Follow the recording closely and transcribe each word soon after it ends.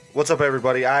What's up,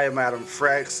 everybody? I am Adam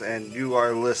Frex, and you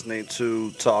are listening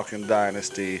to Talking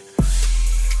Dynasty.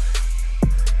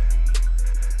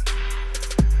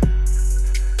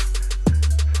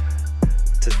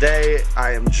 Today,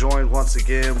 I am joined once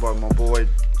again by my boy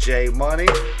Jay Money.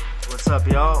 What's up,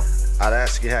 y'all? I'd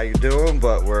ask you how you're doing,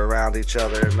 but we're around each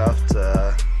other enough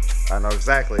to I know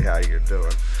exactly how you're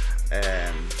doing.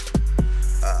 And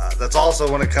that's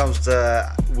also when it comes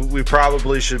to we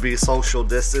probably should be social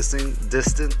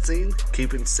distancing,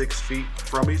 keeping 6 feet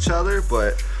from each other,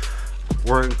 but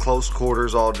we're in close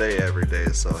quarters all day, every day.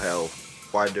 So hell,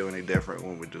 why do any different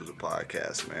when we do the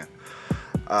podcast, man?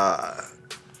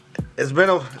 It's been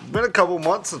a couple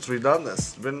months since we've done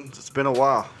this. It's been a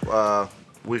while.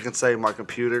 We can say my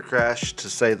computer crashed, to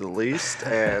say the least,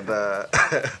 and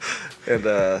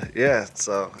yeah,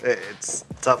 so it's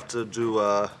tough to do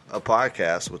a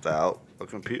podcast without a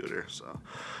computer. So,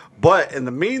 but in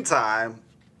the meantime,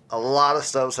 a lot of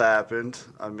stuff's happened.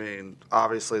 I mean,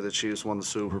 obviously the Chiefs won the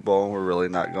Super Bowl, and we're really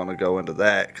not going to go into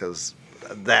that because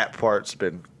that part's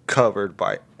been covered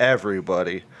by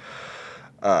everybody.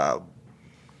 At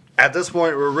this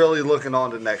point, we're really looking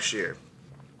on to next year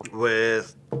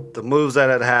with the moves that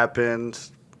had happened,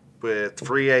 with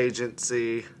free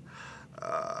agency,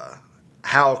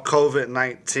 how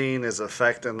COVID-19 is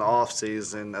affecting the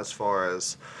offseason as far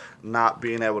as not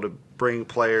being able to bring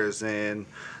players in,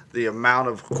 the amount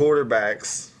of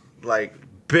quarterbacks, like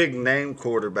big-name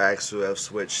quarterbacks who have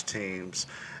switched teams,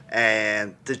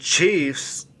 and the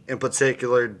Chiefs in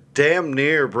particular damn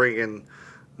near bringing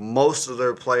most of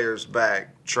their players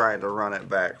back, trying to run it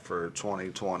back for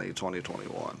 2020,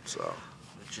 2021. So,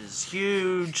 which is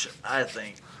huge, I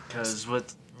think, because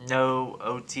with no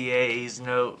OTAs,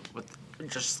 with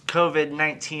just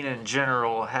COVID-19 in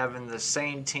general, having the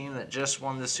same team that just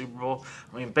won the Super Bowl,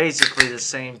 I mean, basically the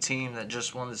same team that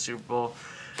just won the Super Bowl,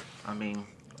 I mean,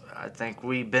 I think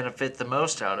we benefit the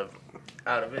most out of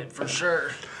it for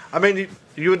sure. I mean,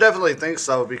 you would definitely think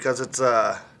so because it's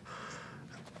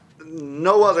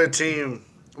no other team,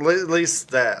 at least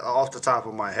that off the top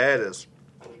of my head, is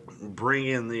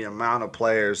bringing the amount of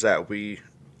players that we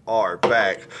are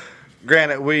back.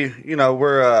 Granted,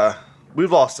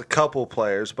 we've lost a couple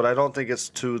players, but I don't think it's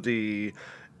to the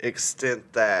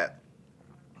extent that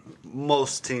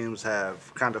most teams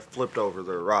have kind of flipped over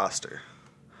their roster.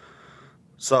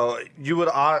 So you would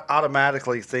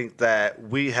automatically think that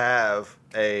we have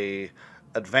a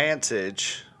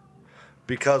advantage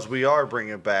because we are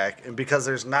bringing back, and because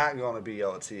there's not going to be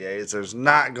OTAs, there's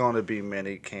not going to be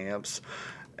mini camps,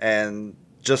 and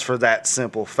just for that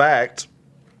simple fact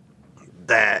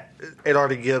that it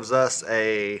already gives us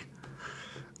a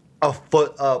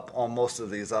foot up on most of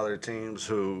these other teams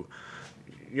who,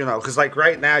 because like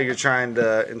right now you're trying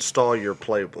to install your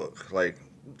playbook. Like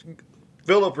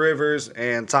Phillip Rivers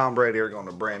and Tom Brady are going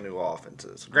to brand new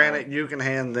offenses. Granted, you can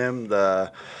hand them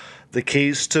the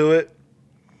keys to it,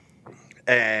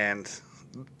 and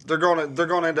they're going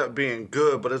to end up being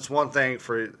good, but it's one thing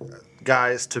for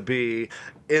guys to be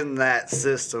in that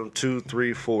system 2,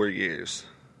 3, 4 years.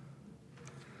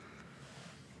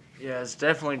 Yeah, it's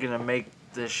definitely going to make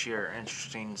this year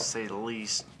interesting, to say the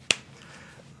least.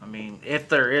 I mean, if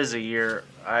there is a year,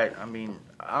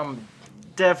 I'm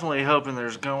definitely hoping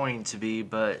there's going to be,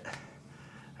 but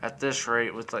at this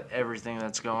rate, with everything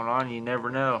that's going on, you never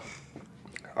know.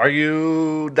 Are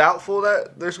you doubtful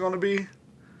that there's going to be?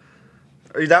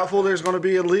 Are you doubtful there's going to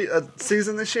be a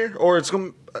season this year, or it's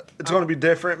going to be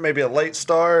different? Maybe a late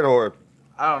start, or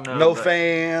I don't know. No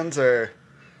fans, or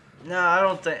no, I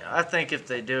don't think. I think if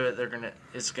they do it,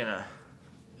 it's gonna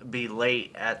be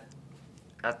late at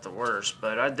the worst.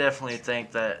 But I definitely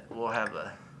think that we'll have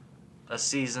a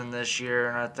season this year,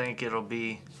 and I think it'll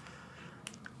be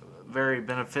very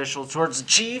beneficial towards the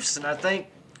Chiefs. And I think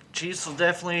Chiefs will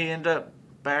definitely end up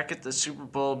back at the Super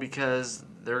Bowl because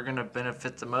they're going to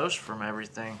benefit the most from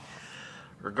everything.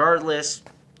 Regardless,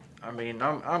 I mean,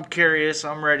 I'm curious.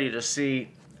 I'm ready to see,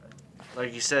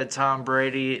 like you said, Tom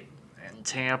Brady in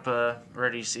Tampa,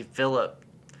 ready to see Phillip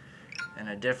in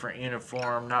a different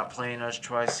uniform, not playing us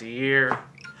twice a year.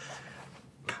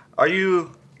 Are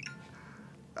you?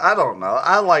 I don't know.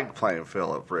 I like playing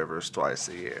Phillip Rivers twice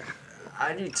a year.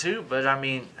 I do too, but I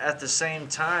mean, at the same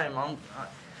time,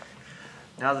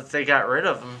 now that they got rid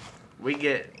of him, we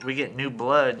get new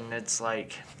blood, and it's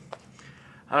like,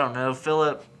 I don't know,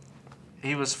 Phillip,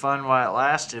 he was fun while it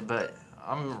lasted, but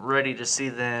I'm ready to see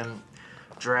them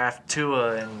draft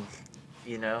Tua and,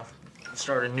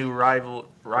 start a new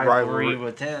rivalry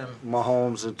with him.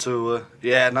 Mahomes and Tua.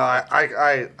 Yeah, no,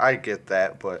 I get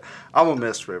that, but I'm going to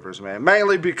miss Rivers, man.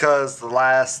 Mainly because the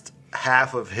last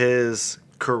half of his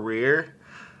career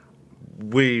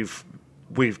we've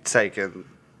taken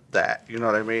that. You know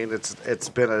what I mean? It's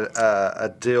been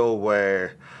a deal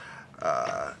where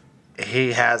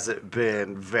he hasn't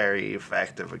been very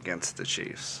effective against the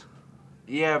Chiefs.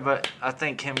 Yeah, but I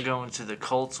think him going to the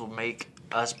Colts will make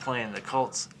us playing the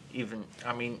Colts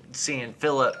seeing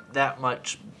Phillip that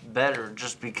much better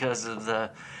just because of the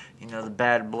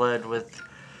bad blood with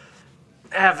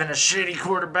having a shitty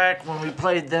quarterback when we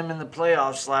played them in the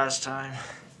playoffs last time.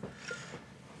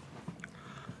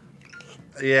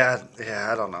 Yeah,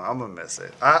 I don't know. I'm gonna miss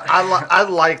it. I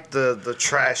like the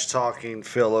trash talking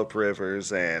Phillip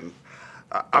Rivers, and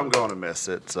I'm gonna miss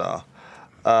it. So,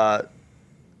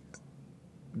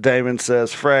 Damon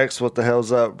says, "Frex, what the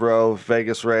hell's up, bro?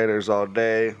 Vegas Raiders all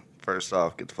day. First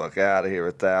off, get the fuck out of here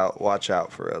with that. Watch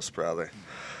out for us, brother.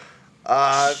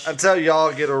 Until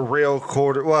y'all get a real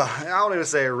I don't even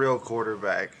say a real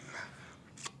quarterback.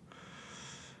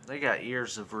 They got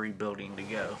years of rebuilding to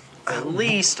go. At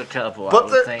least a couple, But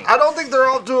I would think. I don't think they're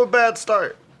off to a bad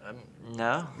start.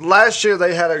 No. Last year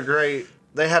they had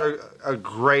a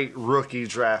great rookie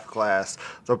draft class.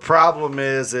 The problem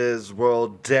is will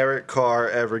Derek Carr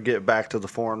ever get back to the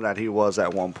form that he was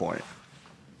at one point?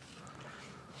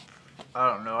 I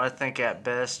don't know. I think at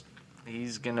best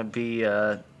he's gonna be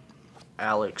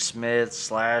Alex Smith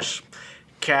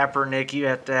 / Kaepernick. You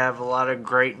have to have a lot of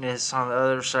greatness on the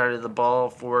other side of the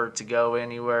ball for it to go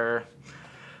anywhere.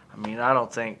 I mean, I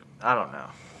don't know.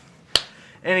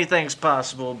 Anything's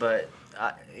possible, but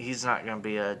he's not going to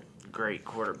be a great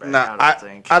quarterback, No, I don't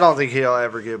think. I don't think he'll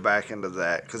ever get back into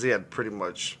that because he had pretty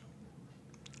much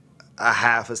a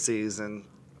half a season,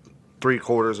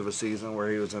 3/4 of a season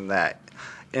where he was in that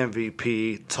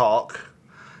MVP talk,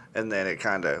 and then it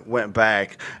kind of went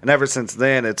back. And ever since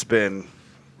then,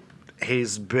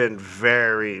 he's been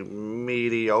very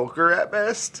mediocre at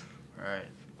best.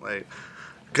 Right.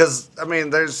 Because,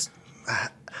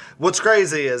 what's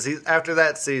crazy is after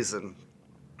that season,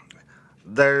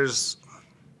 as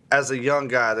a young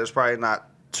guy, there's probably not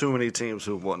too many teams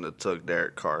who wouldn't have took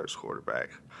Derek Carr as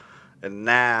quarterback. And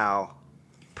now,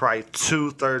 probably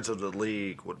 2/3 of the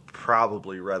league would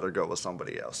probably rather go with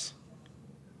somebody else.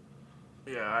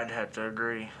 Yeah, I'd have to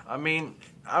agree. I mean,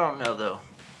 I don't know, though.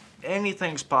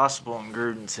 Anything's possible in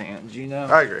Gruden's hands,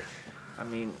 I agree. I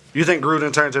mean... You think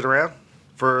Gruden turns it around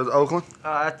for Oakland?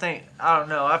 I don't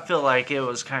know. I feel like it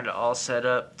was kind of all set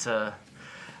up to...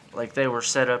 Like, they were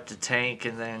set up to tank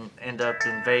and then end up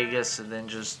in Vegas and then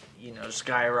just,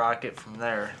 skyrocket from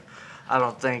there. I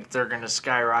don't think they're going to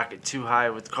skyrocket too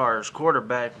high with Carr as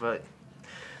quarterback, but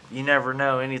you never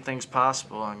know. Anything's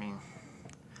possible. I mean,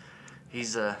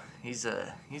 he's a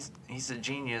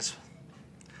genius.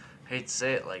 Hate to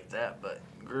say it like that, but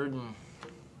Gruden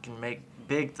can make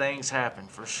big things happen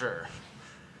for sure.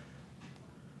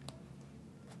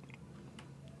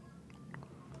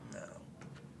 No,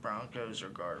 Broncos are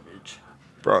garbage.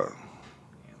 Bro,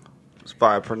 if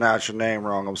I pronounce your name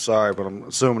wrong, I'm sorry, but I'm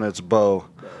assuming it's Bo.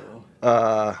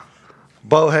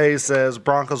 Bo Hayes says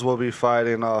Broncos will be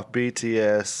fighting off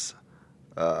BTS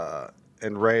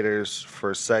and Raiders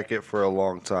for second for a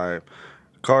long time.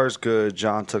 Carr's good.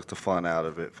 John took the fun out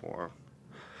of it for him.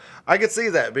 I could see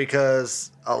that because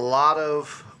a lot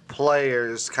of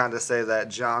players kind of say that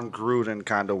John Gruden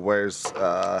kind of wears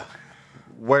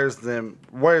them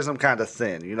kind of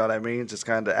thin. You know what I mean? Just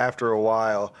kind of after a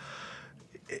while,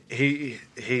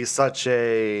 he's such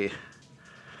a.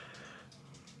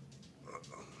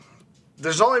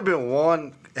 There's only been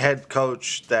one head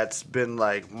coach that's been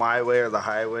like my way or the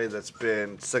highway that's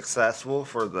been successful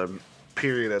for the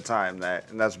period of time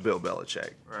and that's Bill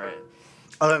Belichick. Right.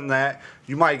 Other than that,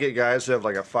 you might get guys who have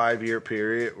like a 5-year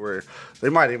period where they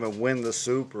might even win the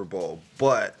Super Bowl,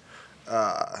 but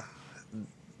that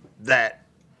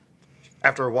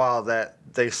after a while that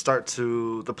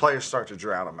the players start to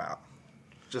drown them out.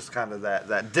 Just kind of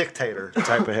that dictator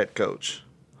type of head coach.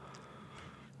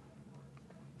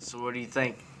 So what do you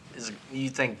think? You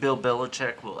think Bill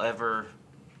Belichick will ever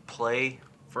play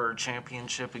for a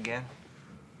championship again?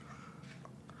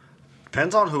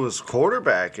 Depends on who his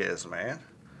quarterback is, man.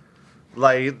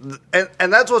 Like,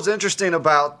 and that's what's interesting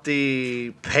about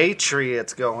the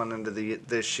Patriots going into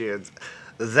this year.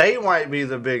 They might be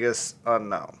the biggest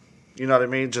unknown. You know what I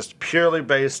mean? Just purely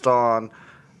based on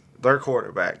their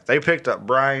quarterback. They picked up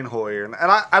Brian Hoyer, and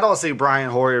I don't see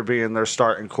Brian Hoyer being their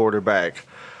starting quarterback.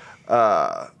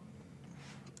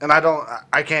 And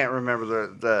I can't remember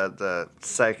the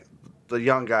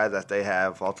young guy that they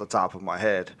have off the top of my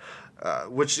head.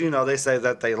 Which, they say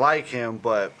that they like him,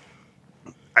 but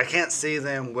I can't see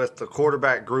them with the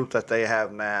quarterback group that they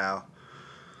have now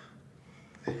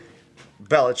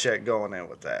Belichick going in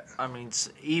with that. I mean,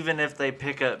 even if they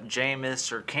pick up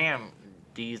Jameis or Cam,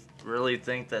 do you really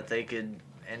think that they could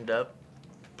end up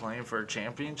playing for a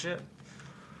championship?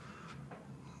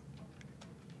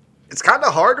 It's kind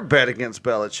of hard to bet against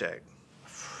Belichick.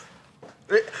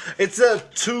 It's a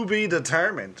to be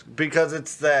determined because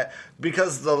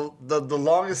the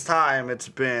longest time it's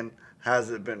been,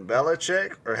 has it been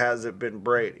Belichick or has it been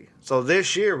Brady? So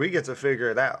this year we get to figure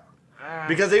it out.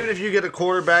 Because even if you get a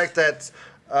quarterback that's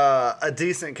a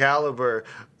decent caliber,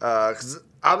 because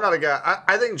I'm not a guy.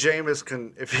 I think Jameis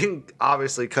can, if he can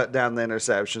obviously cut down the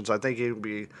interceptions, I think he can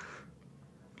be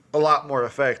a lot more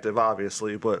effective,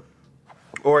 obviously. But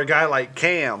or a guy like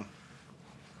Cam,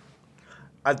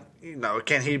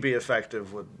 can he be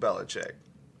effective with Belichick?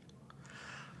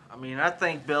 I mean, I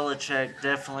think Belichick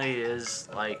definitely is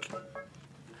like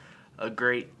a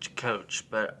great coach,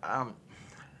 but I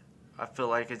feel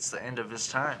like it's the end of his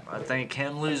time. I think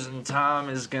him losing time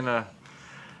is gonna.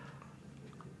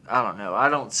 I don't know. I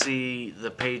don't see the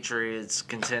Patriots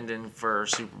contending for a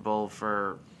Super Bowl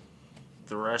for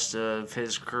the rest of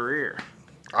his career.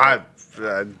 I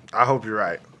hope you're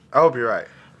right. I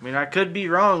mean, I could be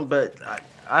wrong, but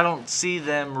I don't see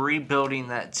them rebuilding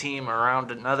that team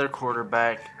around another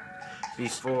quarterback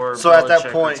before. So Belichick at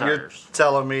that point, retires. you're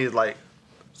telling me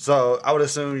so I would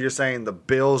assume you're saying the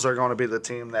Bills are going to be the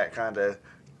team that kind of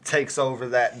takes over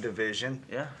that division.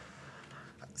 Yeah.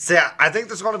 See, I think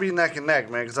there's going to be neck and neck,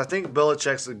 man, because I think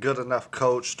Belichick's a good enough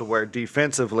coach to where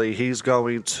defensively he's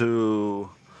going to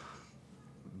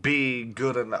be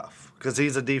good enough because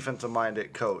he's a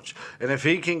defensive-minded coach. And if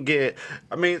he can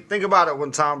think about it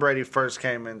when Tom Brady first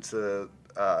came into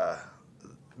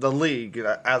the league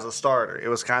as a starter. It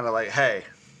was kind of like, hey,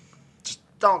 just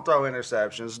don't throw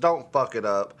interceptions, don't fuck it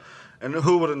up. And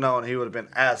who would have known he would have been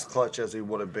as clutch as he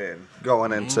would have been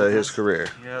going into his career?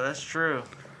 Yeah, that's true.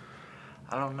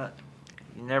 I don't know.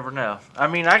 You never know. I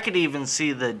mean, I could even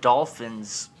see the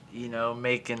Dolphins,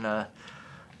 making a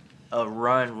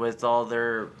run with all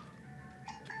their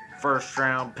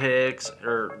first-round picks,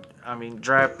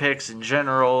 draft picks in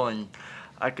general, and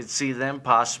I could see them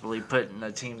possibly putting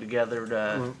a team together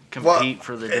to compete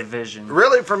for the division.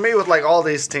 Really, for me, with all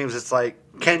these teams, it's like,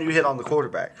 can you hit on the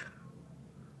quarterback?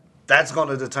 That's going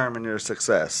to determine your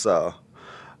success. So,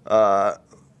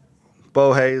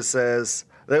 Bo Hayes says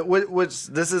that which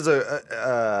this is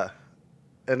an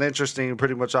interesting.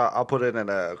 Pretty much, I'll put it in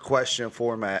a question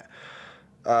format.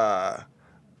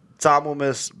 Tom will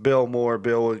miss Bill more.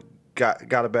 Bill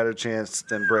got a better chance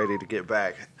than Brady to get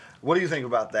back. What do you think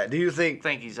about that? Do you think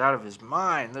he's out of his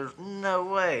mind? There's no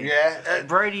way. Yeah,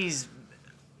 Brady's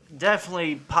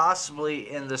definitely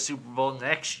possibly in the Super Bowl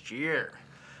next year.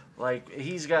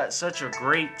 He's got such a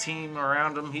great team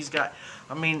around him.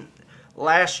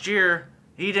 Last year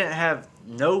he didn't have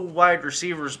no wide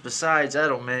receivers besides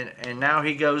Edelman, and now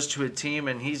he goes to a team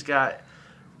and he's got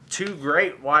two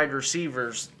great wide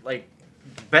receivers,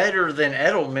 better than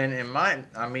Edelman in mine.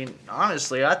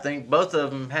 Honestly, I think both of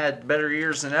them had better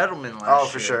years than Edelman last year. Oh,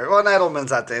 for sure. Well, and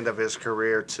Edelman's at the end of his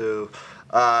career, too.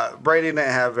 Brady didn't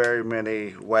have very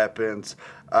many weapons.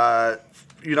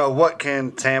 What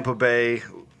can Tampa Bay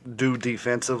do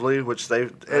defensively, which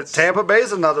Tampa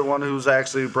Bay's another one who's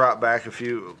actually brought back a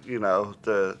few,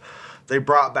 they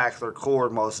brought back their core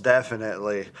most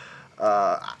definitely.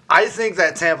 I think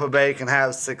that Tampa Bay can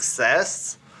have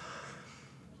success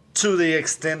to the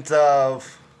extent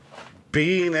of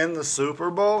being in the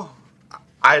Super Bowl.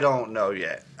 I don't know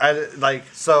yet.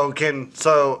 So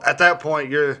at that point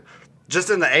you're just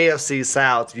in the AFC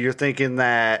South. You're thinking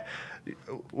that,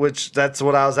 which that's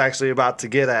what I was actually about to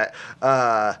get at.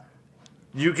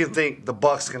 You can think the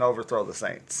Bucs can overthrow the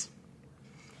Saints.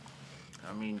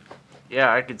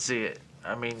 Yeah, I could see it.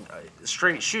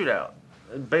 Straight shootout.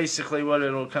 Basically, what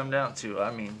it'll come down to.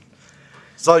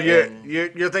 So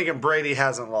you're thinking Brady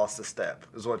hasn't lost a step,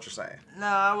 is what you're saying? No,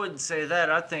 I wouldn't say that.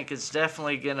 I think it's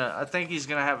definitely I think he's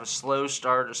gonna have a slow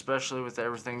start, especially with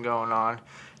everything going on.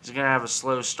 He's gonna have a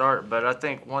slow start, but I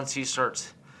think once he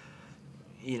starts,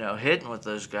 hitting with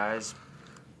those guys,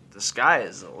 the sky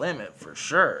is the limit for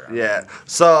sure. Yeah.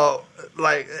 So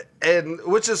and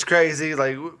which is crazy.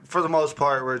 For the most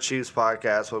part, we're a Chiefs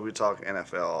podcast where we talk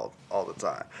NFL all the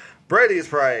time. Brady's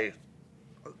probably.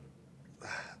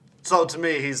 So to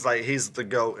me, he's the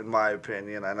GOAT in my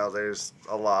opinion. I know there's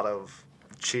a lot of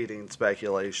cheating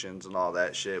speculations and all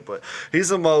that shit, but he's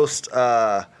the most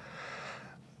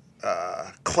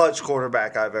clutch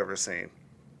quarterback I've ever seen.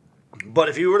 But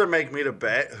if you were to make me to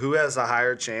bet who has a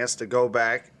higher chance to go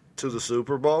back to the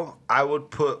Super Bowl, I would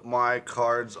put my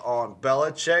cards on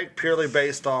Belichick purely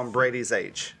based on Brady's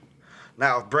age.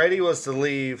 Now, if Brady was to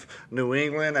leave New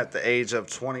England at the age of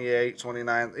 28,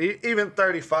 29, even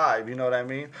 35, you know what I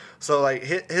mean? So, like,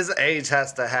 his age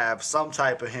has to have some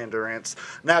type of hindrance.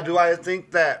 Now, do I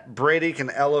think that Brady can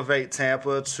elevate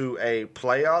Tampa to a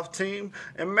playoff team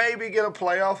and maybe get a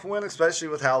playoff win, especially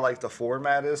with how, like, the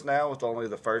format is now with only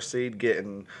the first seed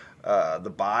getting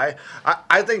the bye?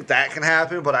 I think that can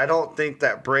happen, but I don't think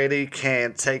that Brady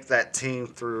can take that team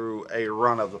through a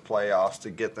run of the playoffs to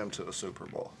get them to a Super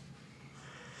Bowl.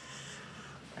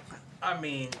 I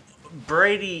mean,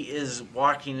 Brady is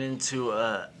walking into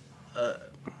a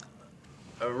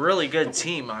really good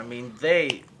team. I mean,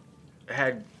 they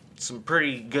had some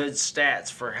pretty good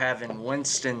stats for having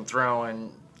Winston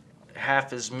throwing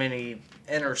half as many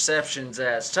interceptions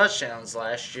as touchdowns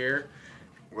last year.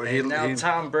 Well, and now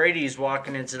Tom Brady's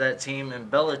walking into that team,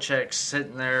 and Belichick's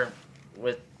sitting there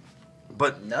with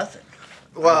nothing.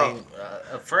 Well, I mean,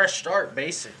 a fresh start,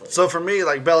 basically. So for me,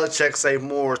 like, Belichick's a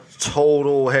more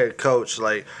total head coach.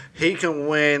 Like, he can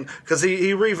win because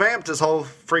he revamped his whole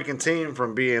freaking team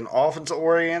from being offensive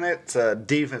oriented to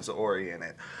defensive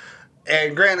oriented.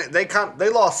 And granted, they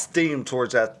lost steam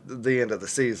towards the end of the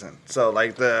season. So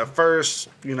like the first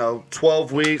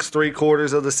 12 weeks,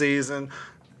 3/4 of the season,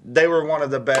 they were one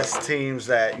of the best teams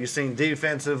that you've seen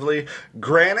defensively.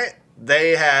 Granted,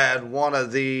 they had one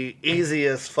of the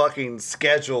easiest fucking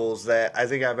schedules that I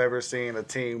think I've ever seen a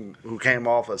team who came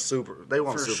off a super. They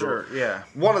won For Super sure, Bowl. yeah.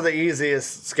 One of the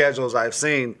easiest schedules I've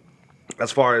seen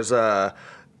as far as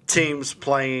teams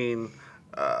playing.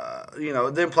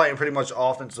 Them playing pretty much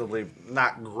offensively,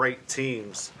 not great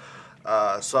teams.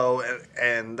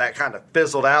 And that kind of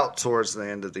fizzled out towards the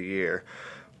end of the year.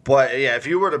 But, yeah, if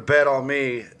you were to bet on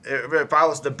me, if I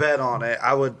was to bet on it,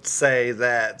 I would say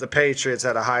that the Patriots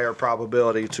had a higher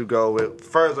probability to go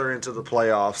further into the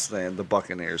playoffs than the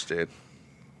Buccaneers did.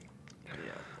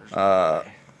 Yeah,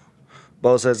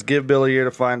 Bo says, give Bill a year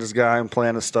to find his guy and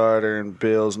plan a starter, and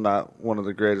Bill's not one of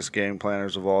the greatest game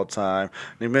planners of all time.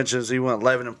 And he mentions he went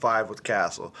 11-5 with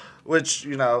Castle, which,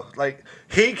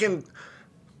 he can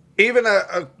 – even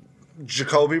a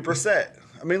Jacoby Brissett.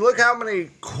 I mean, look how many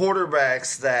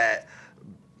quarterbacks that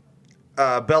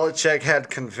Belichick had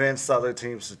convinced other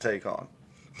teams to take on.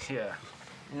 Yeah.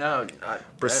 No.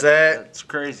 Brissett. That's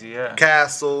crazy, yeah.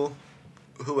 Castle.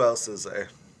 Who else is there?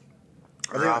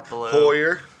 Garoppolo.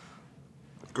 Hoyer.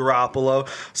 Garoppolo.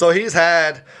 So he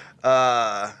has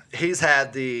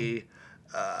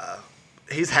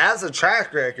a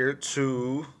track record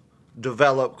to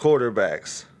develop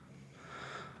quarterbacks.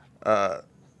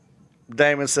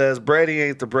 Damon says, Brady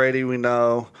ain't the Brady we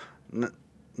know.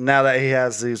 Now that he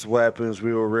has these weapons,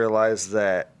 we will realize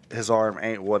that his arm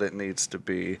ain't what it needs to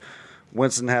be.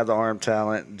 Winston had the arm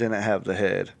talent, didn't have the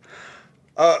head.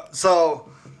 So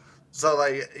this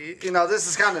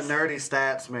is kind of nerdy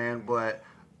stats, man, but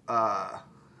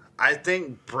I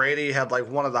think Brady had,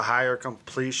 one of the higher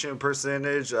completion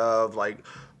percentage of,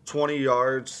 20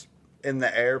 yards in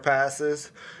the air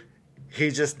passes. He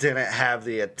just didn't have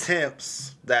the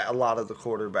attempts that a lot of the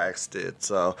quarterbacks did.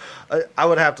 So I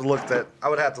would have to look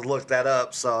that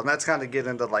up. So, and that's kind of get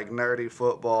into nerdy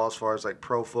football as far as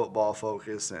Pro Football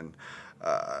Focus, and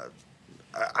I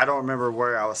don't remember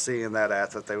where I was seeing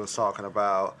that they was talking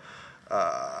about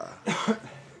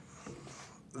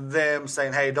them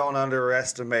saying, hey, don't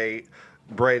underestimate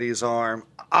Brady's arm.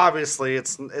 Obviously,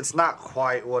 it's not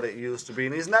quite what it used to be,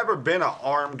 and he's never been an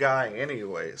arm guy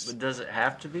anyways. But does it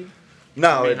have to be?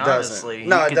 No, it doesn't.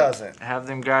 No, it doesn't. Have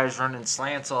them guys running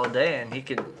slants all day, and he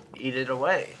could eat it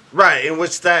away. Right, in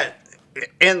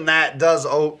that does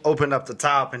open up the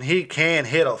top, and he can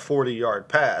hit a 40-yard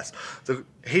pass.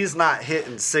 He's not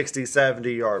hitting 60,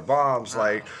 70-yard bombs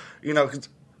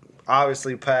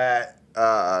obviously Pat,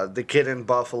 the kid in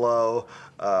Buffalo,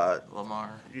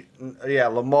 Lamar. Yeah,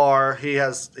 Lamar. He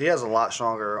has a lot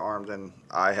stronger arm than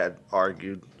I had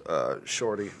argued.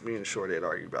 Me and Shorty had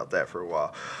argued about that for a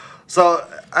while. So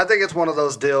I think it's one of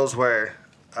those deals where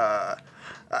I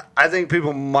think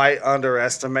people might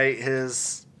underestimate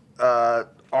his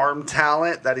arm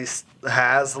talent that he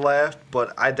has left,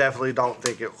 but I definitely don't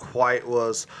think it quite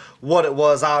was what it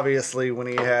was, obviously, when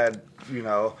he had,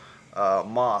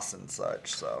 Moss and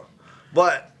such. So,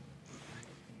 but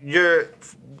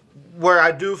where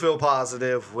I do feel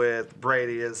positive with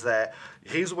Brady is that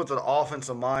he's with an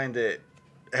offensive-minded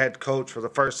head coach for the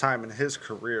first time in his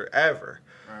career ever.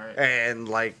 Right. And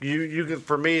you can,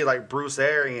 for me, Bruce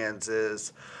Arians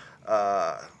is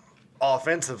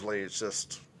offensively, it's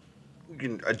just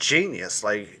a genius.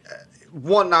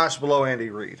 One notch below Andy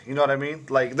Reid. You know what I mean?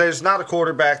 There's not a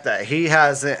quarterback that he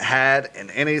hasn't had in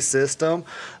any system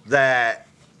that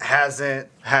hasn't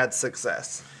had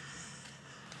success.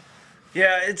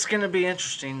 Yeah, it's going to be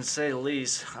interesting to say the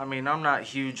least. I mean, I'm not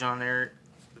huge on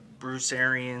Bruce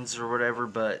Arians or whatever,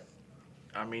 but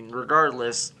I mean,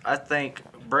 regardless, I think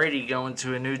Brady going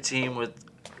to a new team with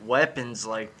weapons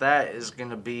like that is going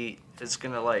to be, it's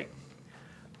going to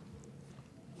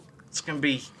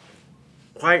be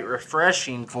quite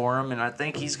refreshing for him, and I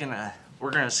think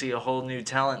we're going to see a whole new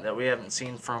talent that we haven't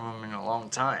seen from him in a long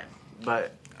time.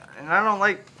 But, and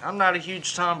I'm not a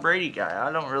huge Tom Brady guy.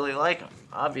 I don't really like him,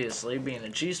 obviously, being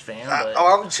a Chiefs fan, but.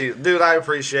 I'm cheap. Dude, I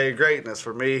appreciate greatness.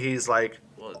 For me, he's like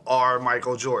Well, our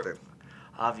Michael Jordan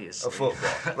obviously. of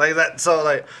football. Like that. So,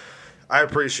 like, I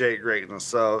appreciate greatness.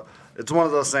 So, it's one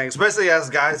of those things, especially as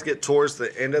guys get towards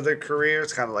the end of their career,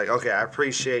 it's kind of like, okay, I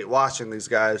appreciate watching these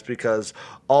guys because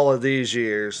all of these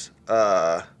years,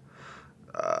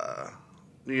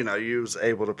 you was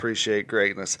able to appreciate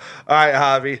greatness. All right,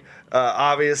 Javi.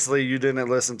 Obviously, you didn't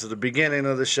listen to the beginning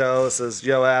of the show. It says,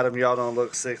 yo, Adam, y'all don't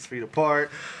look 6 feet apart.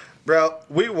 Bro,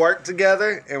 we work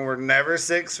together, and we're never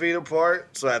 6 feet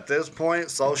apart. So at this point,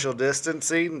 social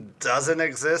distancing doesn't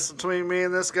exist between me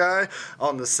and this guy.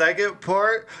 On the second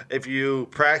part, if you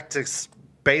practice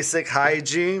basic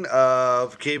hygiene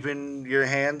of keeping your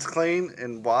hands clean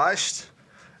and washed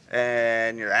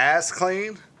and your ass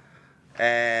clean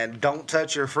and don't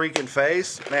touch your freaking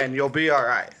face, man, you'll be all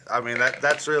right. I mean,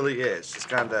 that's really it. Just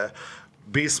kind of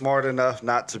be smart enough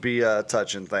not to be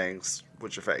touching things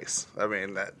with your face. I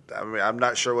mean, I'm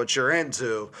not sure what you're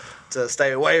into to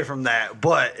stay away from that,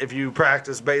 but if you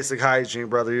practice basic hygiene,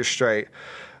 brother, you're straight.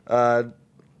 Bo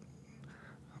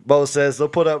says they'll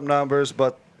put up numbers,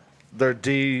 but their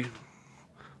D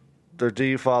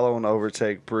follow and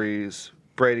overtake Brady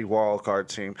wildcard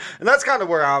team, and that's kind of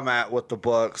where I'm at with the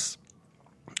Bucks.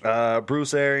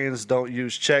 Bruce Arians don't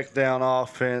use check down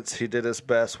offense. He did his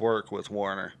best work with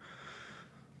Warner.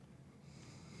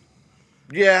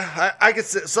 Yeah, I could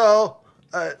say so.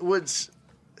 Which,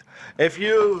 if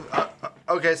you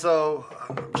okay, so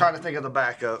I'm trying to think of the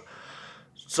backup.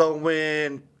 So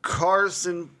when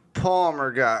Carson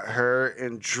Palmer got hurt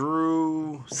and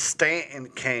Drew Stanton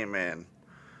came in,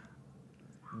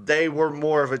 they were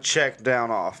more of a check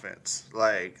down offense.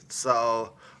 Like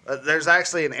so. There's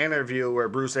actually an interview where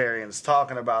Bruce Arians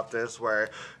talking about this, where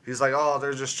he's like, "Oh,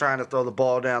 they're just trying to throw the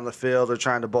ball down the field. They're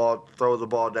trying to throw the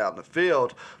ball down the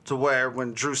field." To where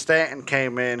when Drew Stanton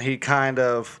came in, he kind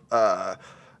of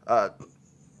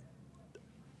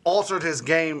altered his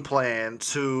game plan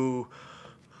to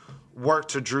work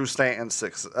to Drew Stanton's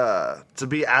to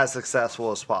be as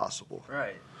successful as possible.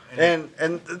 Right. And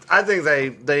I think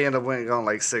they end up going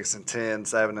like 6-10,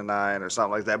 7-9, or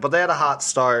something like that. But they had a hot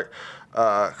start.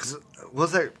 'Cause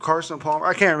was that Carson Palmer?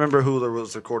 I can't remember who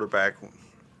was the quarterback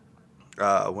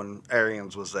when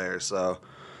Arians was there. So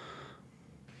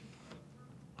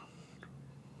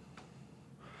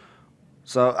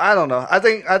I don't know. I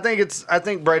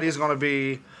think Brady's going to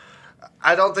be.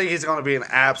 I don't think he's going to be an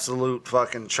absolute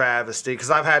fucking travesty,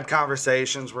 because I've had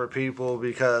conversations where people,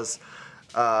 because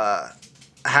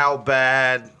how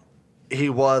bad he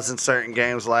was in certain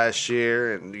games last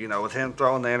year, and with him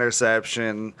throwing the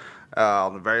interception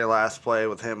on the very last play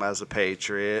with him as a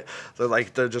Patriot,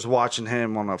 they're just watching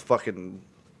him on a fucking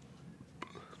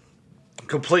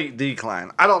complete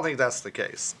decline. I don't think that's the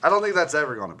case. I don't think that's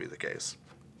ever going to be the case.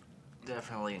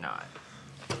 Definitely not.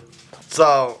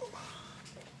 So,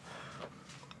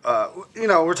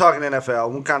 we're talking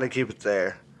NFL. We'll kind of keep it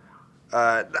there.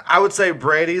 I would say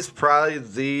Brady's probably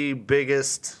the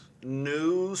biggest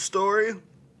news story.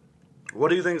 What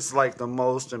do you think is like the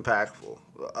most impactful,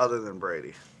 other than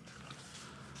Brady?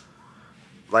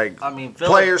 Like, I mean,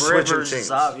 players Phillip switching Rivers teams.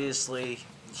 is obviously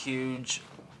huge.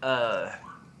 Yeah,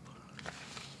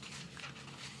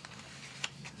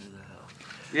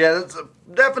 that's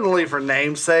definitely for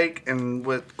namesake, and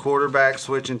with quarterbacks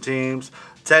switching teams.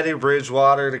 Teddy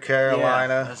Bridgewater to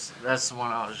Carolina. Yeah, that's the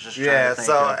one I was just trying to think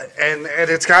of. And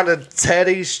it's kind of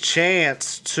Teddy's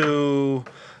chance to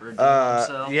Redeem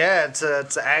himself.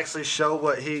 to actually show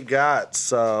what he got.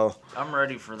 So I'm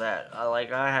ready for that.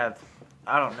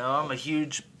 I don't know. I'm a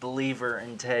huge believer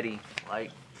in Teddy.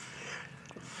 Like,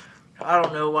 I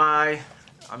don't know why.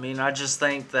 I mean, I just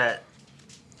think that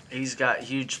he's got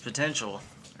huge potential.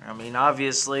 I mean,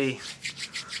 obviously,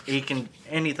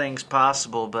 anything's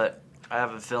possible, but I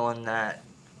have a feeling that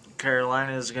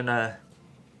Carolina is going to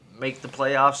make the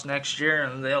playoffs next year,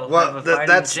 and they'll have a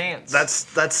fighting chance.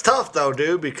 That's tough, though,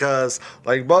 dude, because,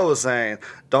 like Bo was saying,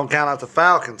 don't count out the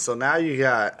Falcons. So now you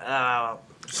got...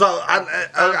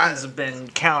 Falcons have been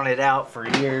counted out for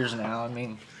years now. I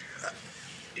mean...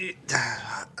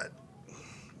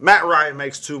 Matt Ryan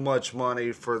makes too much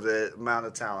money for the amount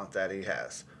of talent that he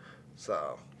has.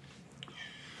 So...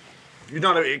 You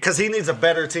know what I mean? Because he needs a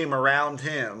better team around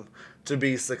him to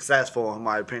be successful, in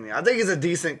my opinion. I think he's a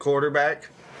decent quarterback,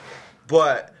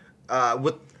 but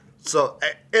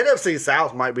NFC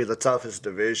South might be the toughest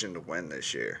division to win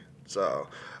this year. So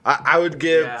I would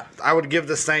give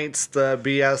the Saints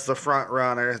the front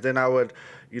runner. Then I would,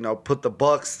 put the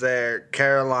Bucks there,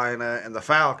 Carolina, and the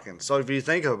Falcons. So if you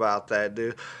think about that,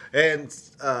 dude, and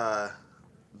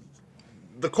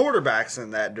the quarterbacks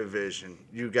in that division,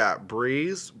 you got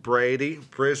Breeze, Brady,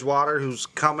 Bridgewater, who's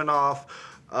coming off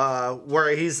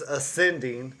where he's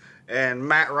ascending, and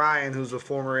Matt Ryan, who's a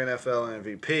former NFL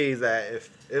MVP, that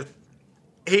if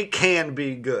he can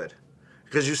be good,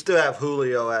 because you still have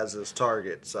Julio as his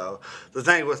target. So the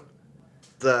thing with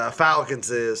the Falcons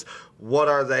is, what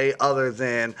are they other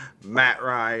than Matt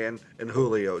Ryan and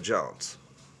Julio Jones?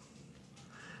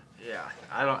 Yeah,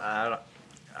 I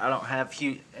don't have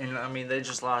huge, and I mean they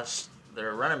just lost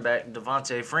their running back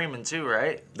Devontae Freeman too,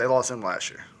 right? They lost him last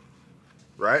year,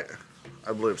 right?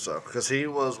 I believe so, because he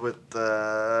was with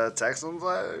the Texans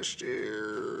last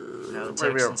year. No, the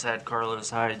Texans had Carlos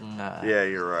Hyde and. Yeah,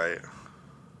 you're right.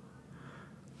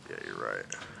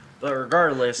 But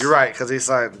regardless, you're right, because he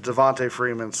signed. Devontae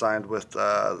Freeman signed with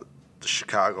the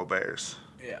Chicago Bears.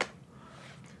 Yeah.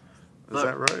 Is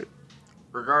that right?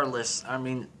 Regardless, I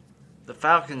mean, the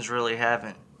Falcons really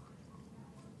haven't.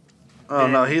 Oh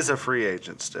no, he's a free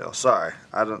agent still. Sorry,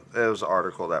 I don't. It was an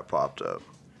article that popped up.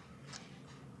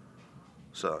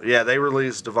 So yeah, they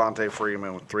released Devontae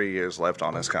Freeman with 3 years left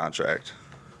on his contract.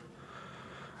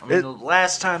 I mean, the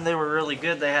last time they were really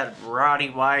good, they had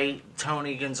Roddy White,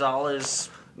 Tony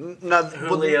Gonzalez, Julio not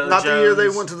Jones. The year they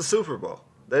went to the Super Bowl.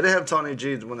 They didn't have Tony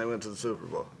G when they went to the Super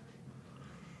Bowl.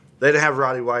 They didn't have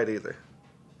Roddy White either.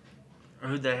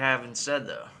 Who'd they have instead,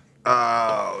 though?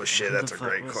 Oh shit, that's a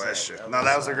great question.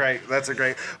 That's a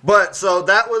great. But so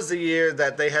that was the year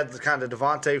that they had the kind of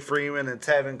Devontae Freeman and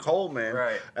Tevin Coleman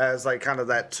as like kind of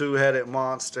that two-headed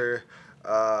monster.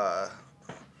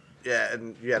 Yeah,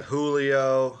 and you had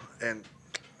Julio and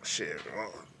shit.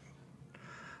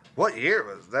 What year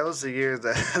was that? Was the year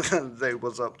that they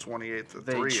was up 28-3.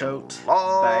 They choked and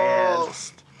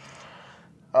lost.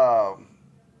 Bad.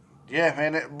 Yeah,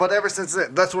 man. But ever since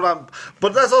then, that's what I'm.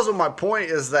 But that's also my point,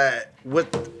 is that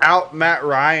without Matt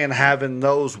Ryan having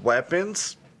those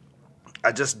weapons,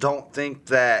 I just don't think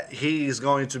that he's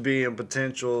going to be in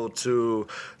potential to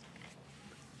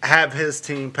have his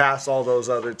team pass all those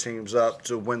other teams up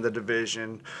to win the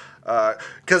division.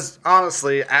 Because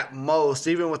honestly, at most,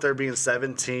 even with there being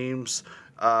 7 teams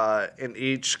in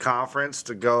each conference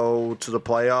to go to the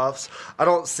playoffs, I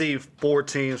don't see 4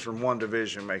 teams from one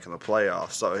division making the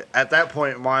playoffs. So at that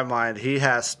point in my mind, he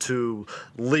has to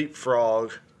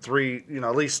leapfrog 3,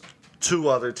 at least 2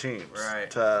 other teams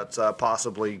to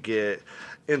possibly get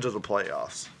into the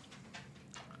playoffs.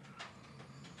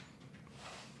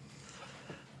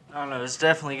 I don't know. It's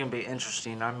definitely gonna be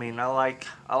interesting. I mean, I like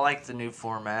the new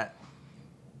format.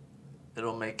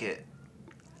 It'll make it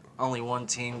only one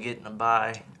team getting a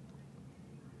bye.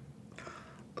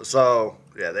 So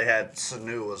yeah, they had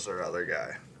Sanu was their other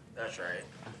guy. That's right.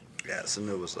 Yeah,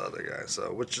 Sanu was the other guy.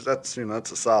 So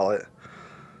that's a solid.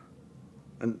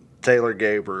 And Taylor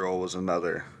Gabriel was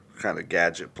another kind of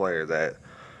gadget player that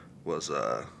was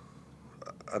a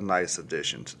nice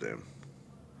addition to them.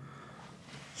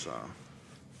 So.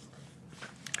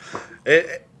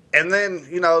 And then,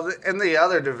 in the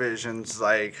other divisions,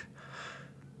 like,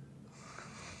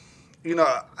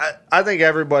 I think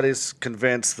everybody's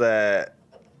convinced that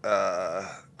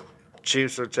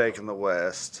Chiefs are taking the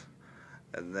West,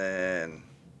 and then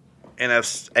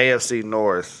AFC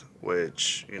North,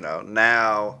 which,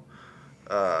 now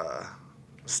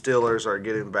Steelers are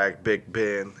getting back Big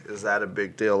Ben. Is that a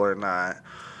big deal or not?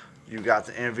 You got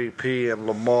the MVP and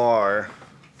Lamar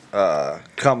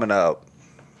coming up.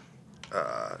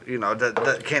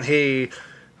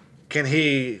 Can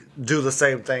he do the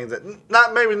same thing that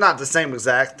maybe not the same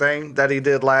exact thing that he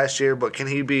did last year, but can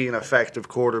he be an effective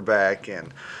quarterback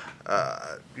and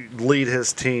lead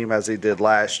his team as he did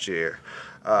last year?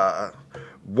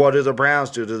 What do the Browns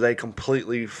do? Do they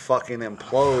completely fucking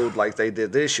implode like they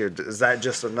did this year? Is that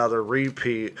just another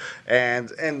repeat?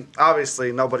 And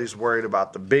obviously nobody's worried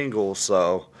about the Bengals,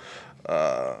 so.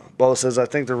 Bo says, I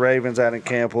think the Ravens adding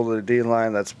Campbell to the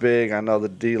D-line. That's big. I know the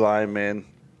D-linemen.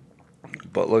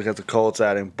 But look at the Colts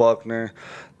adding Buckner.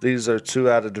 These are 2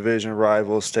 out-of-division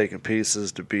rivals taking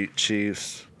pieces to beat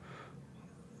Chiefs.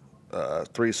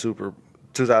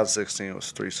 2016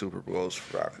 was 3 Super Bowls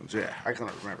for Falcons. Yeah, I can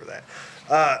remember that.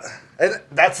 And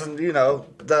that's,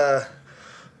 the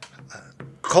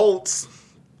Colts.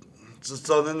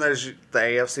 So then there's the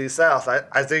AFC South.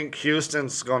 I think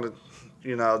Houston's going to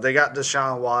You know, they got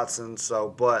Deshaun Watson,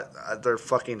 but their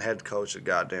fucking head coach a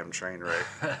goddamn train wreck.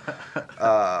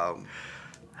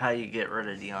 How you get rid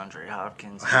of DeAndre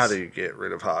Hopkins? How do you get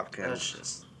rid of Hopkins? That's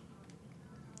just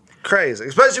crazy,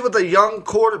 especially with the young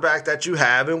quarterback that you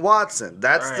have in Watson.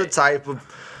 That's the type of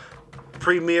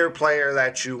premier player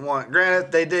that you want.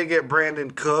 Granted, they did get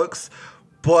Brandon Cooks,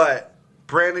 but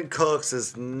Brandon Cooks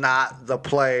is not the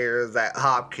player that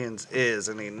Hopkins is,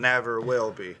 and he never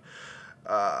will be.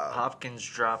 Hopkins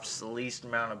drops the least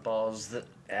amount of balls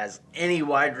as any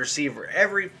wide receiver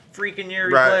every freaking year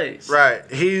he plays. Right.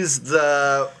 He's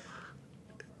the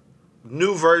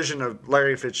new version of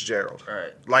Larry Fitzgerald.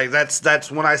 Right. Like that's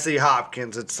when I see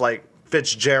Hopkins, it's like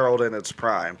Fitzgerald in its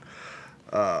prime.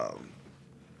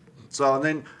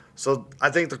 So I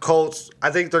think the Colts, I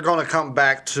think they're going to come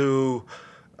back to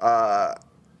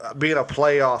being a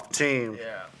playoff team.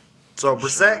 Yeah. So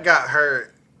Brissett got hurt,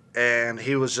 and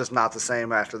he was just not the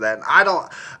same after that. And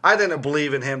I didn't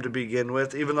believe in him to begin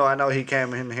with, even though I know he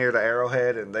came in here to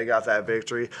Arrowhead and they got that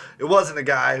victory. It wasn't a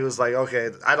guy who was like, okay,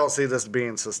 I don't see this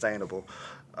being sustainable.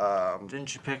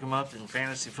 Didn't you pick him up in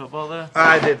fantasy football though?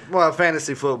 I did. Well,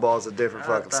 fantasy football is a different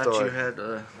fucking story.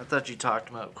 I thought you talked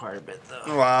him up quite a bit though.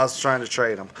 Well, I was trying to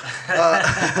trade him.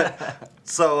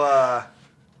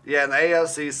 Yeah, in the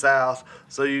AFC South,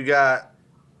 so you got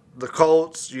the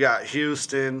Colts, you got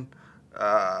Houston.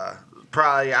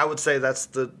 Probably, I would say that's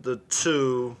the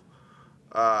two.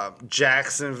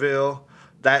 Jacksonville.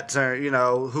 That turn,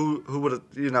 who would have,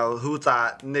 who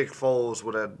thought Nick Foles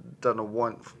would have done a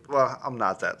one? Well, I'm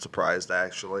not that surprised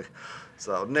actually.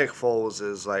 So Nick Foles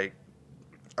is like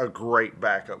a great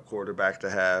backup quarterback to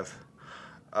have.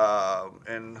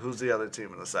 And who's the other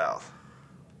team in the South?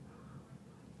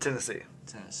 Tennessee.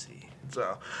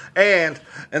 So, and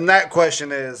that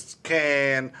question is,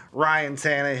 can Ryan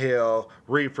Tannehill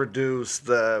reproduce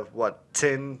the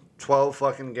 10, 12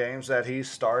 fucking games that he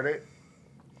started?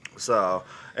 So,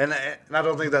 and I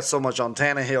don't think that's so much on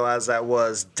Tannehill as that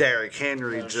was Derrick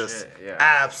Henry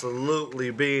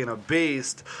absolutely being a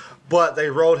beast. But they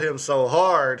rode him so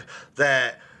hard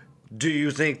that do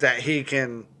you think that he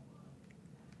can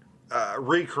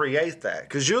recreate that?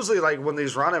 Because usually, like, when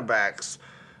these running backs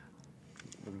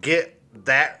get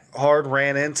that hard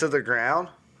ran into the ground,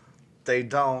 they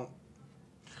don't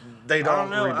I don't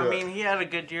know. redo I mean, it. he had a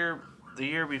good year the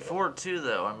year before too,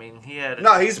 though. I mean, he had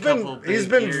He's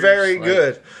been very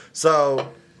good.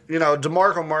 So,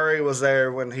 DeMarco Murray was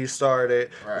there when he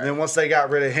started. Right. And then once they got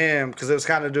rid of him, because it was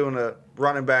kind of doing a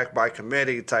running back by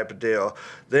committee type of deal.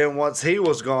 Then once he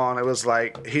was gone, it was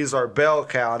like he's our bell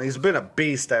cow, and he's been a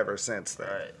beast ever since then.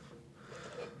 Right.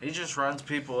 He just runs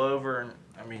people over, and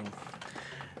I mean,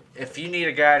 if you need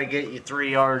a guy to get you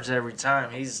 3 yards every time,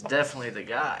 he's definitely the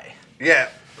guy. Yeah.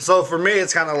 So for me,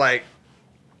 it's kind of like,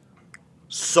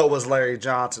 so was Larry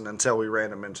Johnson until we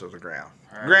ran him into the ground.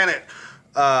 Right. Granted,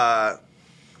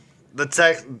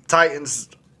 the Titans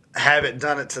haven't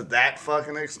done it to that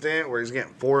fucking extent where he's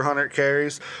getting 400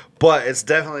 carries, but it's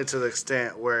definitely to the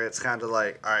extent where it's kind of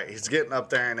like, all right, he's getting up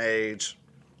there in age.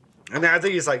 And I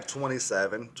think he's like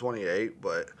 27, 28,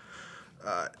 but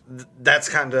that's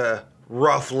kind of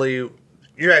roughly,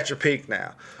 you're at your peak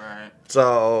now. Right.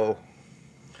 So,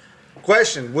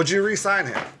 question, would you re-sign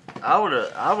him? I would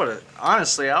have,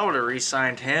 honestly, I would have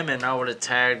re-signed him and I would have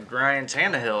tagged Ryan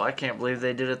Tannehill. I can't believe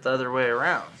they did it the other way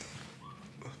around.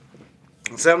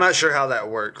 So I'm not sure how that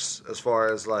works as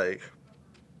far as, like,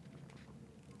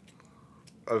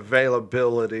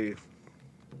 availability.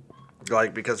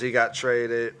 Like, because he got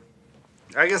traded.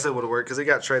 I guess it would have worked because he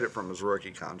got traded from his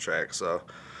rookie contract. So,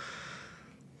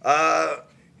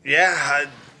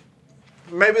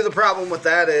 maybe the problem with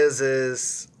that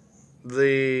is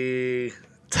the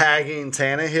tagging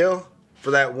Tannehill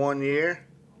for that 1 year.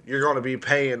 You're going to be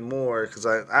paying more because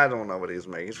I don't know what he's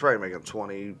making. He's probably making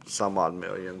 20 some odd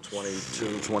million,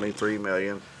 22, 23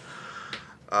 million.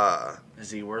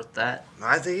 Is he worth that?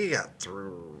 I think he got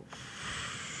through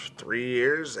 3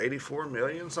 years, 84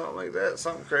 million, something like that.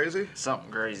 Something crazy.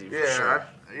 Something crazy for sure.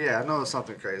 I know it's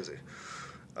something crazy.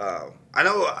 I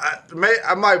know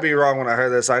I might be wrong when I heard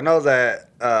this. I know that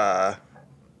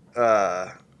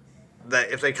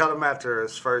that if they cut him after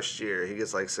his first year, he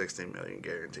gets like 16 million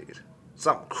guaranteed.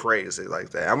 Something crazy like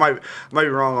that. I might be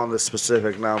wrong on this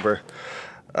specific number.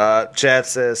 Chad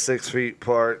says 6 feet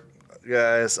apart.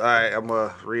 Guys, all right, I'm going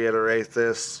to reiterate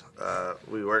this.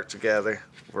 We work together.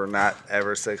 We're not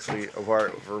ever 6 feet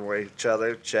apart from each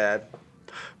other. Chad,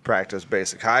 practice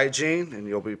basic hygiene, and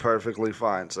you'll be perfectly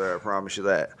fine, sir. I promise you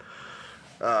that.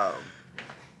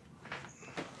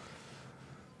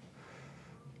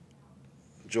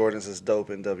 Jordan's is dope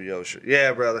NWO shirt.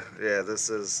 Yeah, brother. Yeah,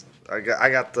 this is. I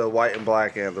got the white and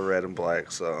black and the red and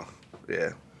black. So,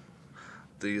 yeah,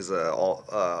 these all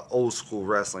old school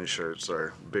wrestling shirts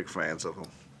are big fans of them.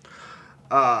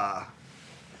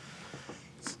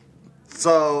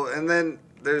 So and then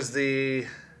there's the.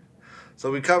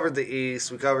 So we covered the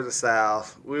East, we covered the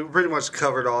South. We pretty much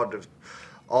covered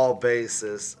all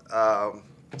bases.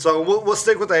 So we'll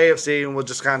stick with the AFC and we'll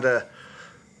just kind of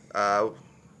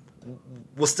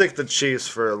we'll stick the Chiefs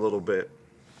for a little bit.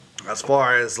 As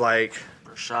far as like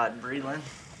Rashad Breeland.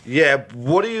 Yeah,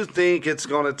 what do you think it's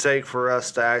going to take for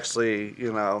us to actually,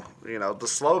 the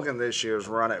slogan this year is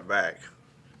 "Run it back."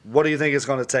 What do you think it's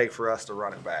going to take for us to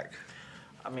run it back?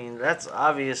 I mean, that's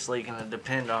obviously going to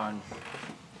depend on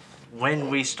when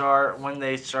they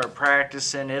start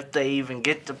practicing, if they even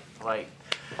get to, I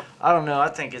don't know. I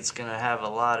think it's going to have a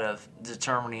lot of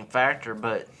determining factor,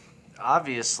 but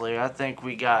obviously I think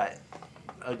we got,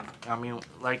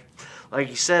 like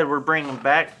you said, we're bringing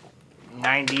back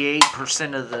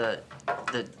 98% of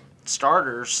the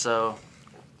starters, so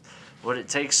what it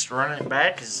takes to run it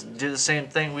back is do the same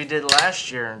thing we did last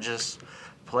year and just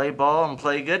play ball and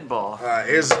play good ball.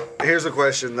 Here's a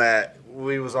question that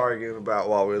we was arguing about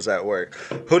while we was at work.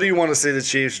 Who do you want to see the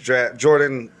Chiefs draft?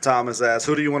 Jordan Thomas asked,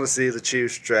 who do you want to see the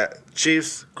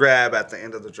Chiefs grab at the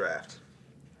end of the draft?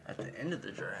 At the end of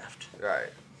the draft? Right.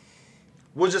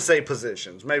 We'll just say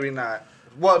positions. Maybe not.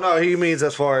 Well, no, he means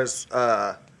as far as,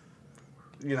 the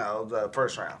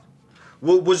first round.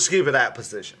 We'll just keep it at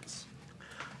positions.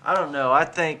 I don't know.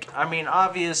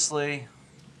 Obviously,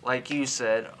 like you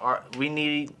said, we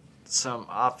need some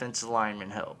offensive lineman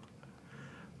help.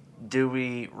 Do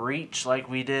we reach like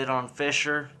we did on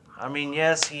Fisher?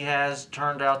 Yes, he has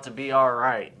turned out to be all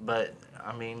right, but,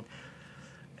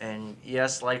 and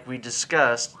yes, like we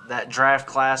discussed, that draft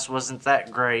class wasn't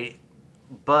that great,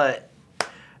 but,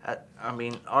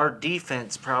 our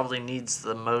defense probably needs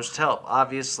the most help.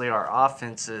 Obviously, our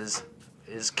offense is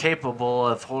capable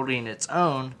of holding its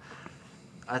own.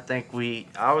 I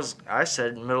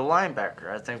said middle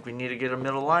linebacker. I think we need to get a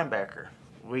middle linebacker.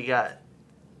 We got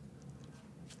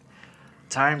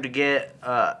time to get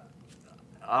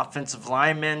offensive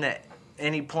linemen at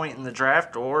any point in the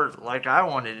draft, or like I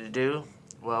wanted to do.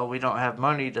 Well, we don't have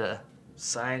money to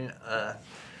sign a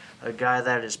guy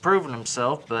that has proven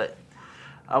himself, but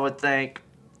I would think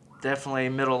definitely a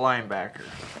middle linebacker.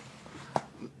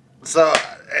 So,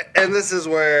 and this is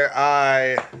where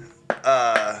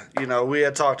we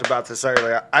had talked about this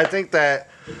earlier. I think that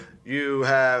you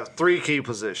have three key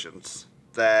positions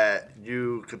that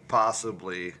you could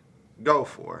possibly go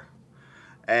for.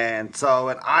 And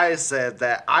I said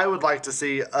that I would like to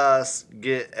see us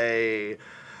get a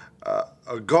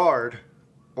guard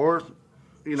or,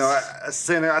 a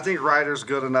center. I think Ryder's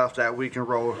good enough that we can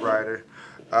roll with Ryder,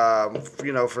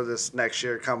 for this next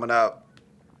year coming up.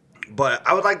 But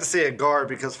I would like to see a guard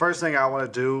because first thing I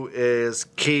want to do is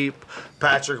keep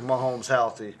Patrick Mahomes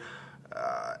healthy.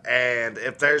 And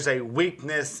if there's a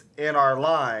weakness in our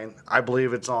line, I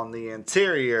believe it's on the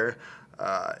interior.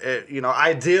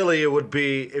 Ideally it would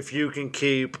be if you can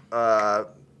keep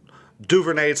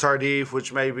Duvernay Tardif,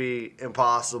 which may be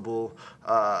impossible.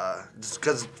 Just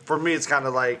because for me it's kind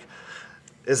of like,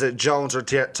 is it Jones or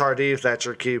Tardif that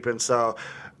you're keeping? So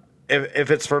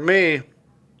if it's for me,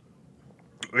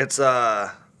 it's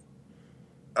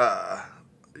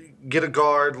get a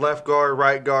guard, left guard,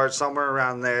 right guard, somewhere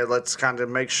around there. Let's kind of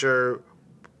make sure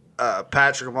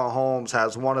Patrick Mahomes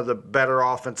has one of the better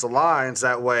offensive lines.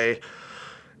 That way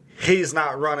he's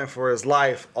not running for his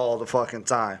life all the fucking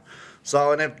time.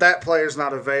 So, and if that player's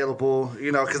not available,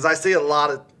 because I see a lot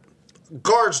of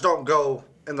guards don't go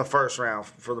in the first round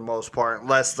for the most part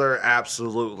unless they're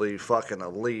absolutely fucking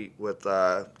elite with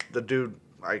the dude.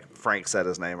 Like Frank said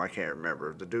his name, I can't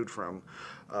remember. The dude from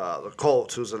the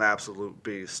Colts, who's an absolute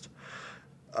beast.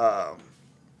 So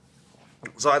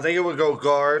I think it would go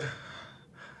guard,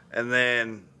 and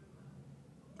then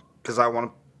because I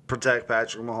want to protect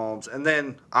Patrick Mahomes, and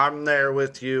then I'm there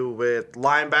with you with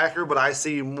linebacker, but I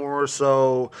see more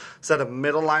so instead of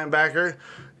middle linebacker.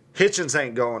 Hitchens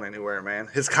ain't going anywhere, man.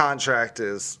 His contract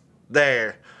is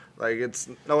there. Like it's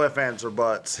no ifs, ands, or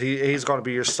buts. He's going to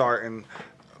be your starting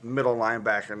middle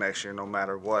linebacker next year no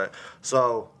matter what.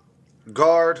 So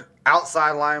guard,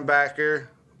 outside linebacker,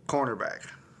 cornerback.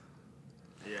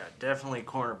 Yeah, definitely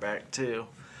cornerback too.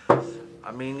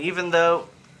 Even though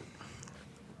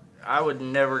I would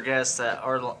never guess that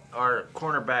our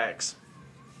cornerbacks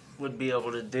would be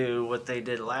able to do what they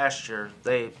did last year.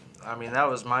 That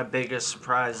was my biggest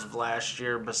surprise of last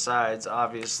year, besides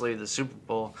obviously the Super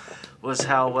Bowl, was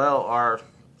how well our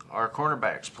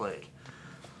cornerbacks played.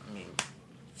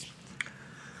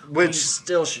 we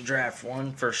still should draft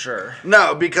one for sure.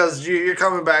 No, because you're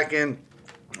coming back in,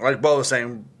 like Bo was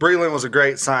saying, Breland was a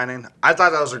great signing. I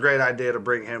thought that was a great idea to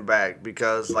bring him back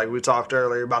because, like we talked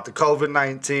earlier about the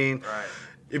COVID-19. Right.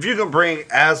 If you can bring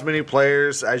as many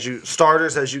starters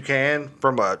as you can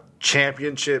from a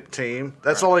championship team,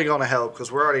 that's only going to help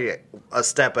because we're already a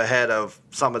step ahead of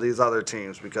some of these other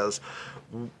teams because,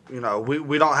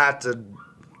 we don't have to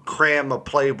cram a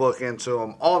playbook into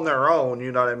them on their own,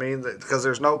 you know what I mean? Because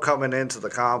there's no coming into the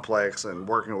complex and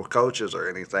working with coaches or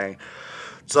anything.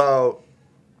 So,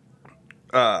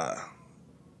 you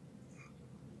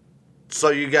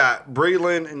got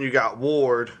Breland and you got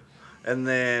Ward, and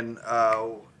then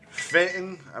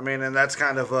Fenton. I mean, and that's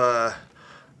kind of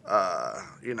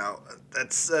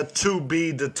that's to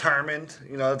be determined.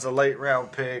 It's a late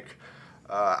round pick.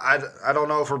 I don't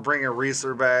know if we're bringing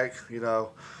Reeser back.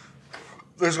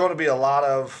 There's going to be a lot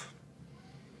of,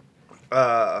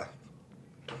 that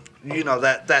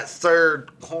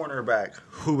third cornerback.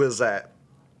 Who is that?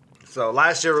 So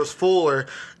last year was Fuller.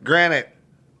 Granted,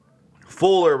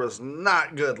 Fuller was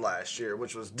not good last year,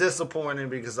 which was disappointing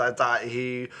because I thought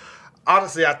he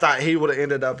would have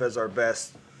ended up as our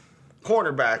best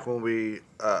cornerback when we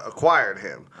acquired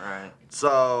him. Right.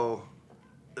 So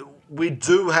we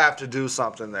do have to do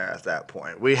something there at that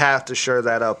point. We have to shore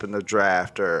that up in the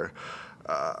draft or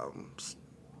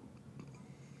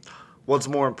what's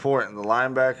more important, the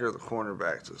linebacker or the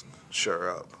cornerback to shore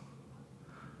up?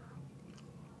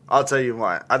 I'll tell you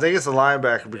what. I think it's a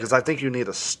linebacker because I think you need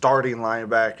a starting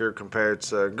linebacker compared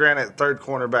to, granted, third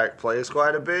cornerback plays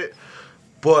quite a bit,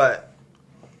 but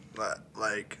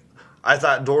I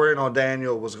thought Dorian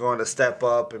O'Daniel was going to step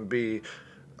up and be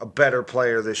a better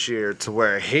player this year to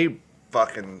where he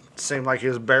fucking seemed like he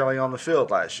was barely on the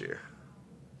field last year.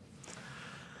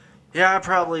 Yeah, I'd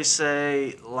probably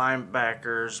say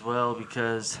linebacker as well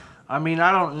because, I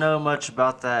don't know much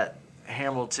about that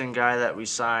Hamilton guy that we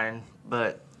signed,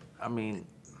 but,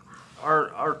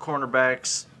 our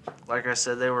cornerbacks, like I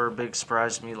said, they were a big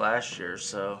surprise to me last year,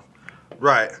 so.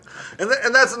 Right. And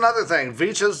that's another thing.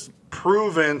 Veach has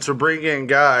proven to bring in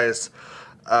guys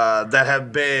that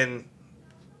have been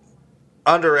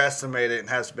underestimated and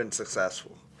has been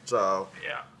successful. So,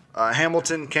 yeah.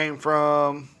 Hamilton came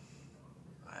from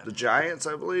the Giants,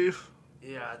 I believe.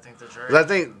 Yeah, I think that's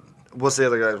right. What's the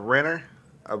other guy? Renner,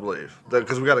 I believe.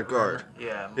 Because we got a guard.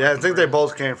 Yeah. Yeah, I think they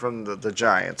both came from the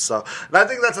Giants. So, and I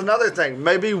think that's another thing.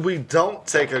 Maybe we don't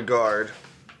take a guard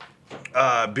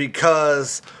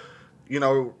because,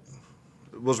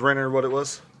 was Renner what it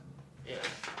was? Yeah.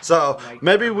 So,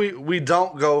 maybe we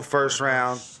don't go first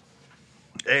round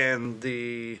in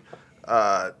the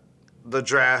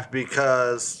draft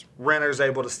because Renner's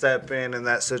able to step in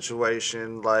that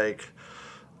situation. Like,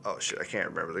 oh shit, I can't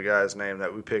remember the guy's name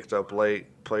that we picked up late.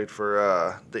 Played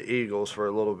for the Eagles for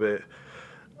a little bit.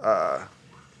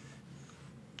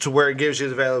 To where it gives you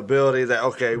the availability that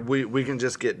okay, we can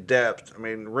just get depth.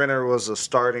 Renner was a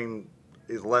starting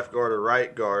left guard or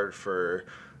right guard for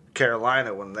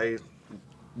Carolina when they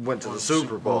went to the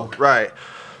Super Bowl, right?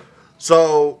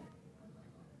 So.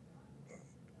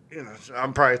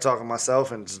 I'm probably talking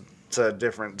myself into a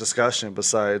different discussion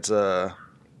besides,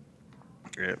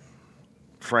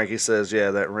 Frankie says,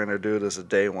 that Renner dude is a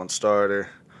day one starter.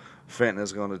 Fenton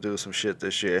is going to do some shit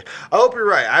this year. I hope you're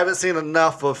right. I haven't seen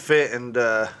enough of Fenton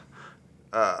to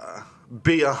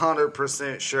be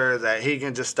 100% sure that he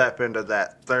can just step into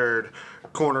that third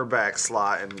cornerback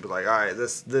slot and be like, all right,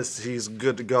 this he's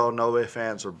good to go, no ifs,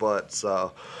 ands, or buts.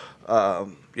 So,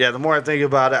 the more I think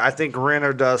about it, I think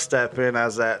Renner does step in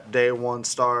as that day one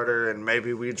starter, and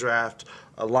maybe we draft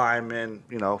a lineman,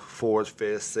 4th, 5th,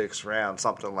 6th round,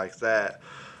 something like that.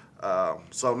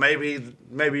 So maybe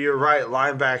you're right.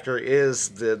 Linebacker is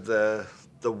the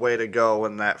way to go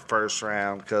in that first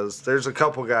round because there's a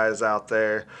couple guys out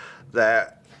there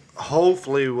that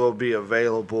hopefully will be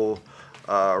available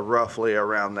roughly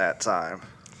around that time.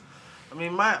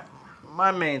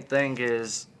 My main thing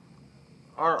is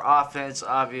our offense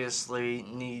obviously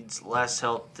needs less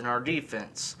help than our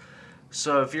defense.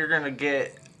 So if you're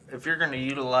gonna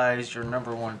utilize your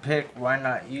number one pick, why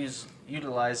not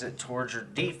utilize it towards your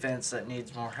defense that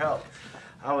needs more help?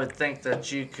 I would think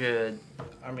that you could.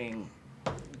 I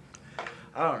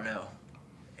don't know.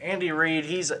 Andy Reid,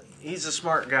 he's a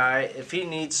smart guy. If he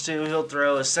needs to, he'll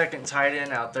throw a second tight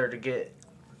end out there to get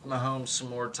Mahomes some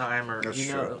more time. Or That's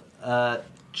true.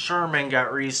 Sherman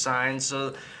got re-signed,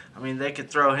 so they could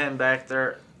throw him back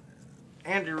there.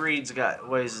 Andy Reid's got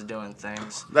ways of doing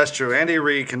things. That's true. Andy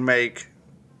Reid can make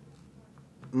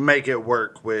it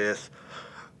work with.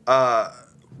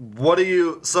 What do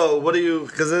you?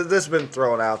 Because this has been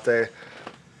thrown out there.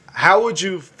 How would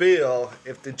you feel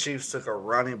if the Chiefs took a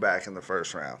running back in the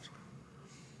first round?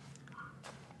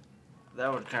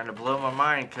 That would kind of blow my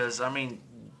mind because, I mean,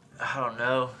 I don't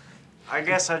know. I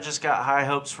guess I just got high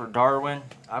hopes for Darwin.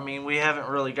 I mean, we haven't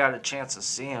really got a chance to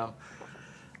see him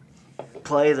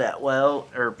play that well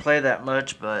or play that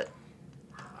much, but,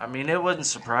 I mean, it wouldn't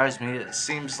surprise me. It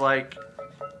seems like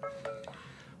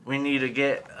we need to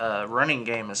get a running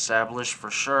game established for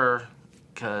sure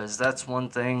because that's one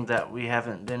thing that we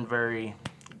haven't been very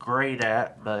great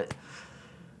at, but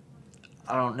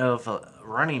I don't know if a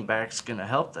running back's going to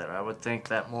help that. I would think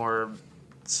that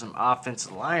some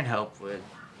offensive line help would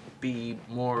be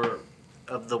more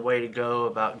of the way to go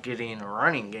about getting a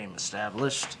running game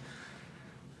established.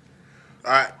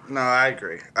 I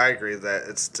agree. I agree that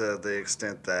it's to the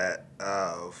extent that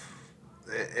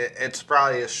it's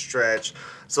probably a stretch.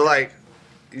 So, like,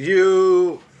 I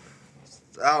don't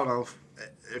know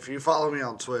if you follow me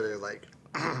on Twitter, like,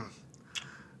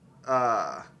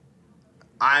 I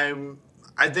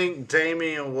think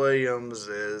Damian Williams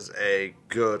is a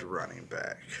good running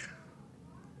back.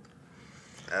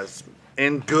 As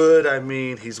in good, I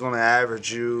mean he's going to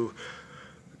average you.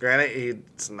 Granted,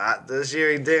 it's not this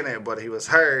year he didn't, but he was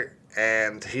hurt,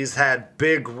 and he's had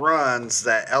big runs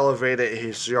that elevated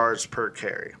his yards per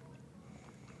carry.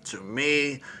 To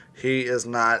me, he is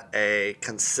not a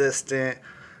consistent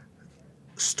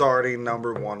starting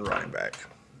number one running back.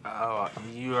 Oh,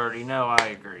 you already know I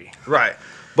agree. Right.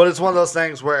 But it's one of those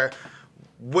things where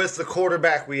with the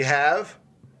quarterback we have,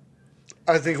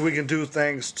 I think we can do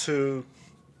things to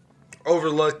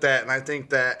overlook that. And I think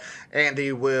that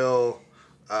Andy will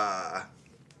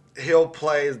he'll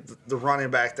play the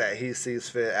running back that he sees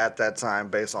fit at that time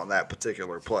based on that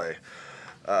particular play.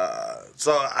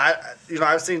 So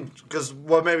I've seen, because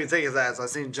what made me think of that is I've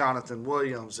seen Jonathan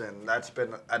Williams, and that's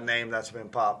been a name that's been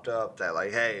popped up that,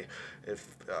 like, hey,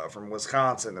 if from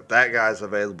Wisconsin, if that guy's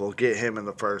available, get him in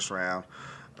the first round.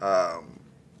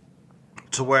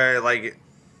 To where, like,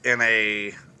 in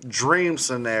a dream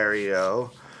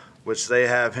scenario, which they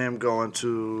have him going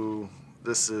to,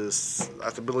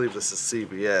 I believe this is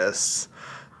CBS.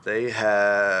 They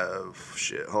have,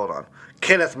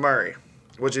 Kenneth Murray,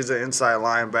 which is an inside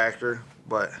linebacker,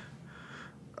 but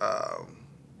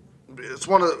it's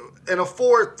in a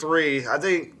 4-3, I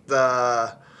think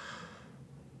the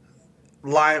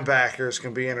linebackers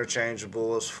can be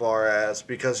interchangeable as far as,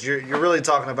 because you're really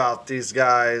talking about these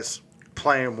guys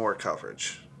playing more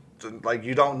coverage. Like,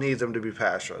 you don't need them to be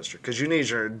pass rusher because you need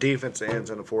your defensive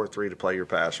ends in a 4-3 to play your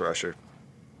pass rusher.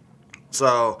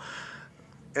 So,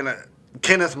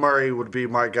 Kenneth Murray would be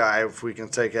my guy if we can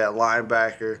take that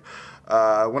linebacker.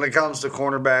 When it comes to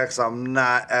cornerbacks, I'm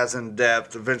not as in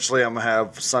depth. Eventually, I'm gonna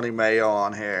have Sonny Mayo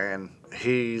on here, and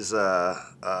he's when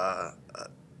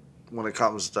it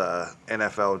comes to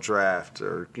NFL draft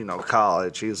or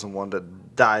college, he's the one to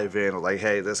dive in. Like,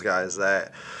 hey, this guy's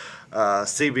that.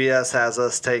 CBS has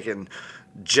us taking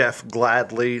Jeff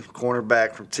Gladney,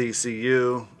 cornerback from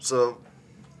TCU. So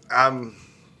I'm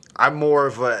more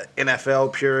of an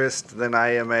NFL purist than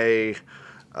I am a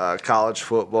college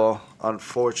football.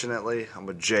 Unfortunately, I'm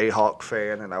a Jayhawk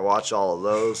fan, and I watch all of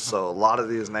those. So a lot of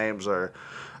these names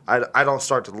I don't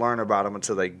start to learn about them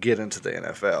until they get into the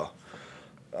NFL.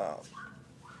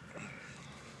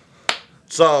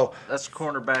 So that's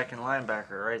cornerback and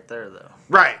linebacker right there, though.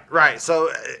 Right. So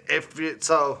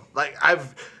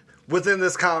within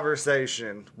this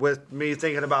conversation, with me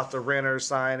thinking about the Renner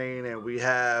signing, and we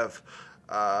have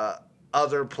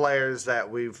other players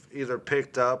that we've either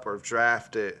picked up or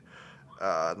drafted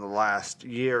in the last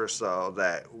year or so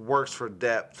that works for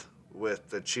depth with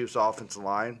the Chiefs' offensive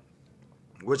line,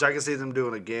 which I can see them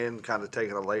doing again, kind of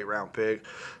taking a late round pick.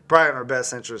 Probably in our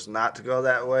best interest not to go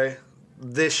that way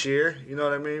this year, you know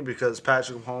what I mean? Because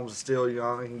Patrick Mahomes is still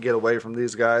young and can get away from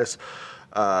these guys.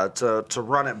 To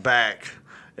run it back,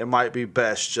 it might be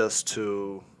best just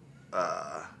to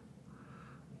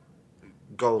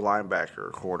go linebacker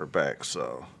or quarterback.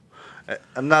 So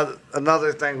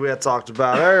another thing we had talked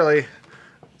about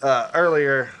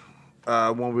earlier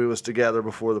when we was together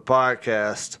before the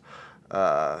podcast.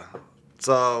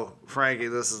 So, Frankie,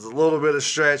 this is a little bit of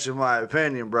stretch in my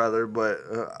opinion, brother, but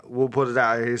we'll put it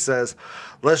out here. He says,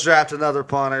 let's draft another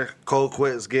punter.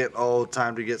 Colquitt is getting old.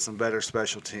 Time to get some better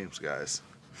special teams, guys.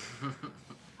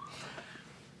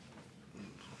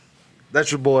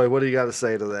 That's your boy. What do you got to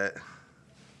say to that?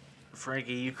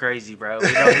 Frankie, you crazy, bro.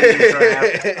 We don't need to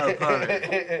draft a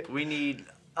punter. We need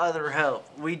other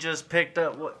help. We just picked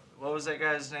up, what was that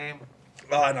guy's name?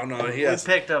 Oh, I don't know. We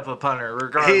picked up a punter,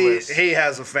 regardless. He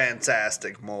has a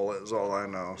fantastic mullet, is all I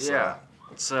know. So. Yeah.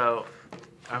 So,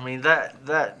 I mean,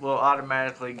 that will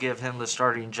automatically give him the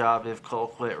starting job if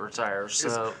Colquitt retires.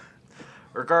 So,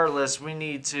 regardless, we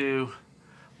need to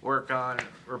work on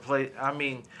replace. I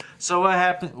mean, so what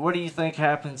happen? What do you think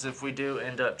happens if we do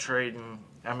end up trading?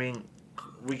 I mean,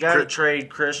 we got to trade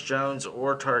Chris Jones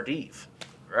or Tardif,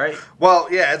 right? Well,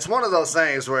 yeah, it's one of those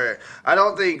things where I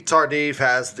don't think Tardif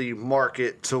has the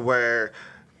market to where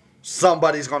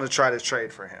somebody's going to try to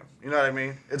trade for him. You know what I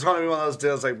mean? It's going to be one of those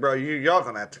deals like, bro, y'all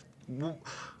going to have to.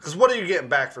 Because what are you getting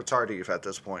back for Tardif at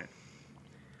this point?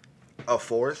 A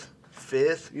fourth,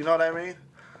 fifth, you know what I mean?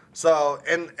 So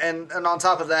and on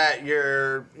top of that,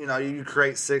 you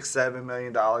create $6-7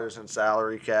 million in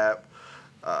salary cap.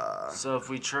 So if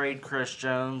we trade Chris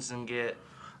Jones and get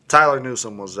Tyler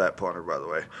Newsome was that punter, by the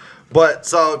way. But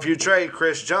so if you trade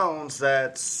Chris Jones,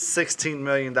 that's $16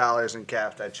 million in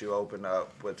cap that you open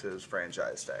up with his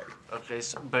franchise tag. Okay,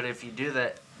 but if you do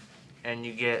that and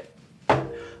you get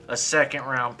a second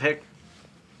round pick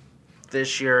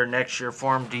this year or next year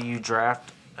for him, do you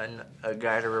draft a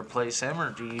guy to replace him, or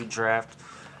do you draft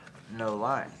no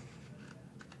line?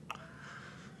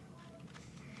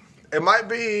 It might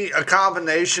be a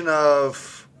combination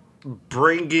of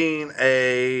bringing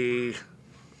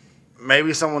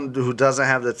maybe someone who doesn't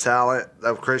have the talent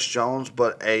of Chris Jones,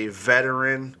 but a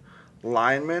veteran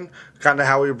lineman, kind of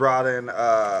how we brought in.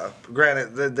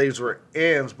 Granted, these were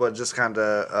ends, but just kind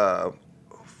of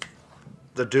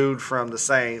the dude from the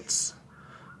Saints.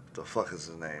 What the fuck is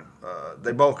his name?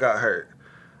 They both got hurt.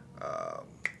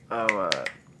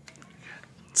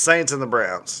 Saints and the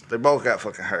Browns. They both got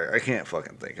fucking hurt. I can't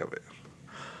fucking think of it.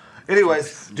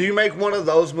 Anyways, do you make one of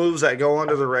those moves that go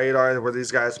under the radar where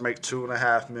these guys make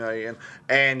 $2.5 million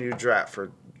and you draft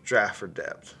for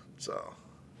depth? So,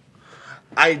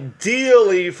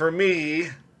 ideally for me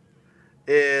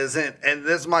and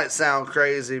this might sound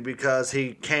crazy because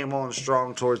he came on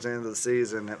strong towards the end of the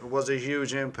season. It was a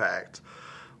huge impact.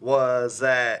 Was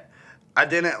that I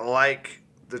didn't like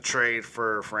the trade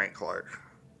for Frank Clark.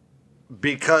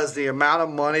 Because the amount of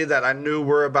money that I knew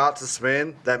we're about to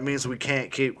spend, that means we can't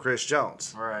keep Chris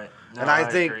Jones. Right. No, and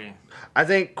I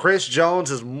think Chris Jones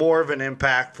is more of an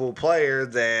impactful player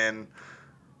than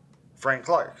Frank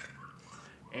Clark.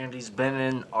 And he's been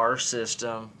in our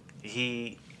system.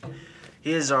 He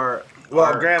is our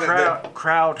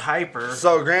crowd hyper.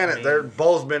 So granted, they're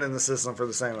both been in the system for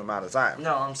the same amount of time.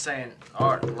 No, I'm saying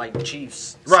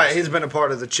Chiefs. Right, system. he's been a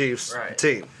part of the Chiefs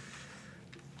team.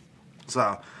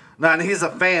 So. Now, and he's a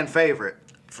fan favorite.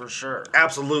 For sure.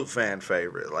 Absolute fan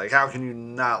favorite. Like, how can you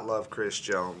not love Chris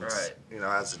Jones, right.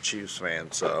 As a Chiefs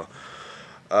fan? So,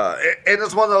 and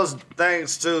it's one of those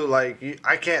things, too, like,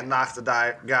 I can't knock the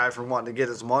guy for wanting to get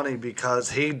his money because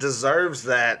he deserves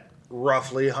that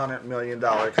roughly $100 million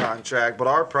contract. But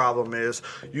our problem is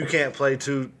you can't pay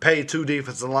two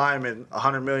defensive linemen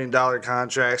 $100 million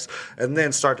contracts and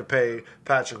then start to pay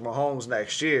Patrick Mahomes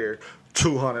next year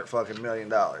 $200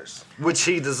 million, which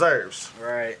he deserves.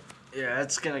 Right. Yeah,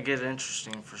 it's gonna get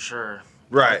interesting for sure.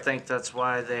 Right. I think that's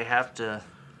why they have to.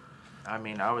 I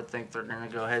mean, I would think they're gonna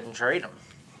go ahead and trade him.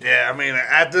 Yeah, I mean,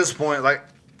 at this point, like,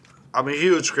 I'm a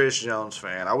huge Chris Jones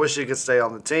fan. I wish he could stay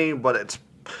on the team, but it's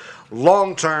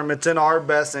long term. It's in our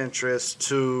best interest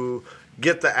to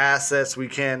get the assets we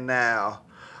can now.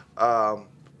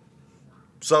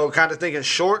 So kind of thinking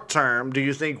short term, do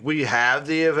you think we have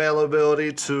the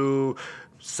availability to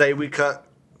say we cut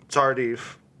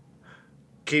Tardif,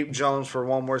 keep Jones for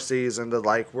one more season to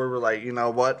we're like, you know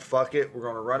what, fuck it, we're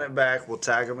going to run it back, we'll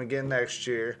tag him again next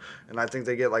year, and I think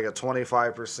they get like a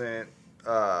 25%,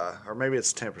 or maybe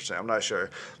it's 10%, I'm not sure.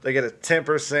 They get a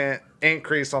 10%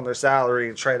 increase on their salary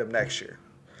and trade him next year.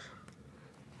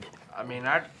 I mean,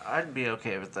 I'd be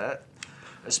okay with that,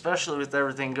 especially with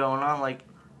everything going on. Like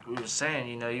we were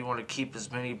saying, you want to keep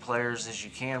as many players as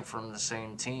you can from the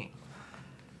same team.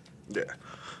 Yeah.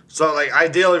 So,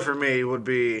 ideally for me would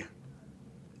be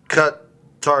cut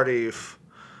Tardif,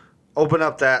 open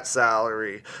up that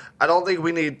salary. I don't think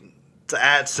we need to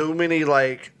add too many,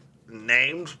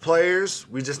 named players.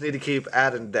 We just need to keep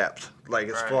adding depth.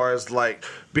 As far as,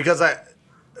 because I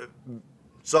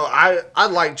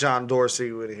liked John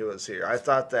Dorsey when he was here. I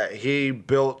thought that he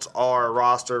built our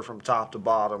roster from top to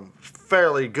bottom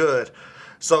fairly good.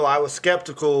 So I was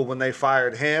skeptical when they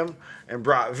fired him and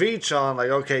brought Veach on.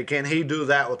 Okay, can he do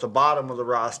that with the bottom of the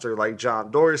roster like John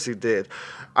Dorsey did?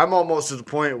 I'm almost to the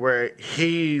point where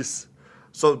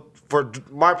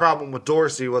my problem with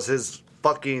Dorsey was his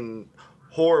fucking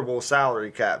horrible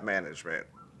salary cap management,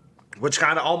 which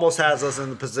kind of almost has us in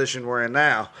the position we're in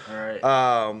now. All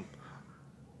right.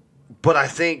 But I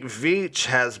think Veach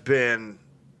has been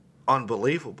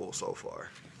unbelievable so far.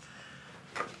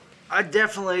 I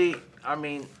definitely I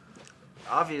mean,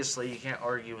 obviously you can't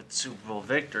argue with the Super Bowl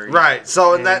victory. Right.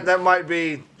 So and that might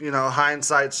be,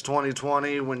 hindsight's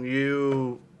 2020 when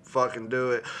you fucking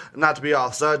do it. Not to be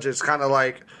off subject, it's kind of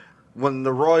like when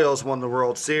the Royals won the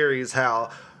World Series,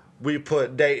 how we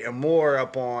put Dayton Moore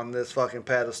up on this fucking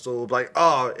pedestal. Like,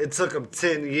 oh, it took him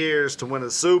 10 years to win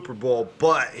a Super Bowl,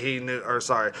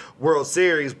 World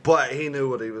Series, but he knew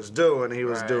what he was doing. He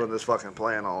was doing this fucking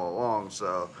plan all along.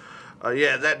 So,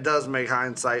 that does make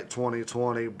hindsight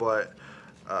 2020, but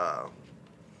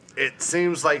it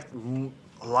seems like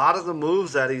a lot of the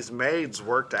moves that he's made's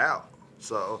worked out.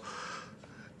 So,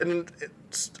 and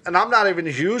I'm not even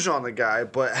huge on the guy,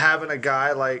 but having a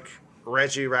guy like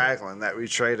Reggie Ragland that we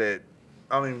traded,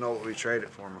 I don't even know what we traded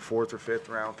for him, a 4th or 5th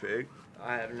round pick.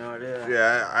 I have no idea.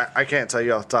 Yeah, I can't tell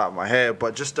you off the top of my head,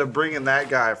 but just to bring in that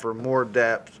guy for more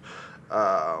depth,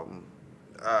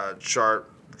 chart.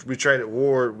 We traded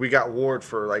Ward. We got Ward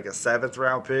for like a 7th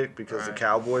round pick because the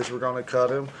Cowboys were going to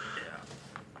cut him.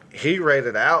 Yeah. He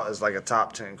rated out as like a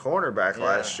top 10 cornerback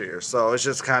last year. So it's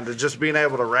just kind of just being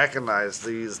able to recognize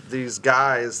these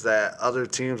guys that other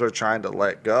teams are trying to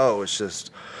let go. It's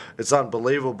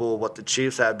unbelievable what the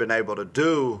Chiefs have been able to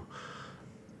do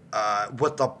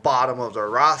with the bottom of their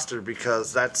roster,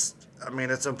 because it's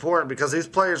important because these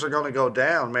players are going to go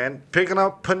down, man. Picking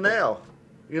up Pennell.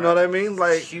 You know what I mean?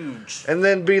 Like, huge. And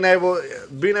then being able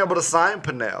to sign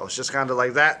Pennell, it's just kind of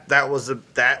like that was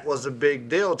a big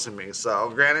deal to me. So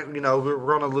granted,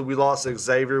 we lost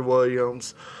Xavier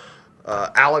Williams,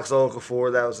 Alex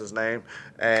Okafor, that was his name,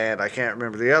 and I can't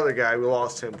remember the other guy. We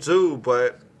lost him too,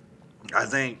 but I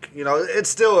think it's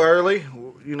still early.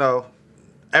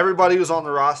 Everybody who's on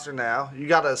the roster now, you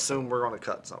got to assume we're going to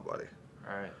cut somebody.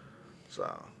 All right.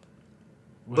 So.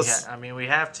 We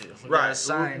have to. We right.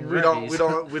 Sign we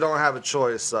don't have a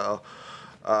choice. So,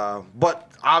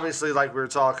 but obviously, like we were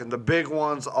talking, the big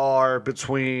ones are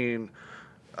between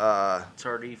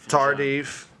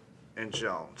Tardif and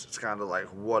Jones. It's kind of like,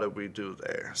 what did we do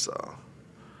there? So,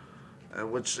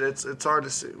 and which it's hard to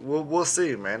see. We'll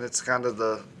see, man. It's kind of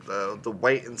the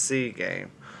wait and see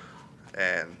game,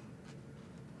 and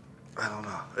I don't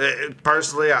know.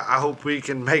 Personally, I hope we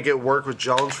can make it work with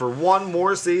Jones for one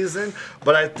more season,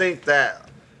 but I think that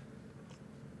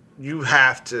you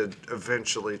have to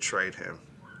eventually trade him.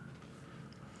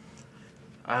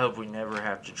 I hope we never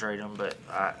have to trade him, but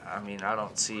I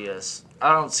don't see us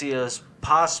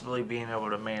possibly being able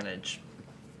to manage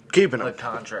keeping him the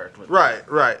contract with right.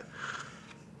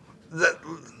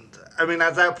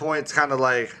 At that point, it's kind of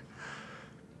like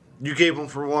you keep him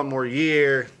for one more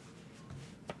year.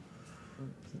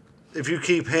 If you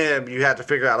keep him, you have to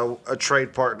figure out a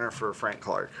trade partner for Frank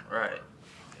Clark. Right.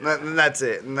 And that's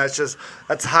it. And that's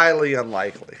highly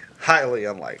unlikely. Highly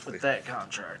unlikely. With that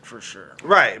contract, for sure.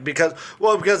 Right. Because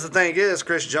the thing is,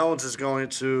 Chris Jones is going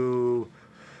to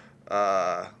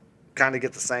kind of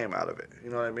get the same out of it. You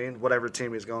know what I mean? Whatever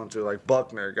team he's going to. Like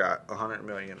Buckner got $100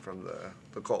 million from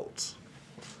the Colts.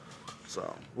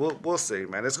 So we'll see,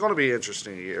 man. It's going to be an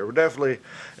interesting year.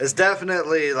 It's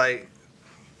definitely like,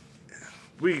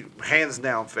 we hands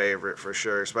down favorite for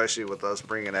sure, especially with us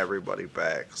bringing everybody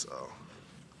back. So,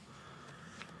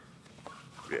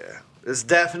 yeah, it's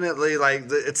definitely like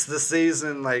it's the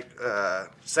season. Like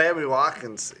Sammy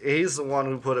Watkins, he's the one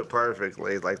who put it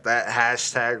perfectly. Like that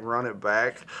hashtag run it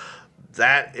back.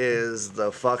 That is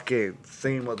the fucking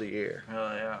theme of the year.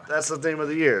 Oh yeah, that's the theme of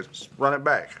the year. Just run it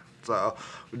back. So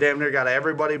we damn near got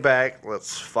everybody back.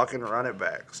 Let's fucking run it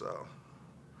back. So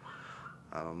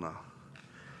I don't know.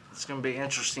 It's going to be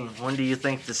interesting. When do you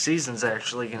think the season's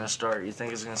actually going to start? You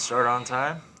think it's going to start on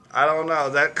time? I don't know.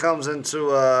 That comes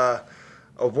into a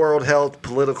world health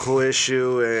political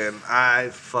issue, and I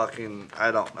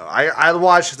don't know. I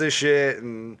watch this shit,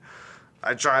 and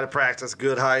I try to practice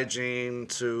good hygiene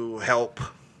to help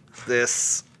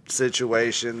this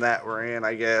situation that we're in,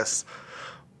 I guess.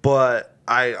 But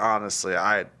I honestly,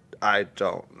 I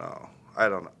don't know. I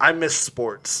don't know. I miss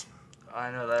sports.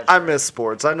 I know that. I miss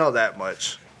sports. I know that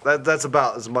much. That's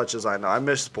about as much as I know. I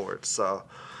miss sports, so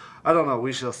I don't know.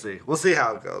 We shall see. We'll see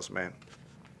how it goes, man.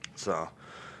 So, all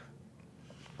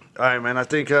right, man. I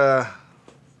think you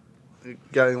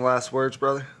got any last words,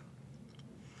 brother?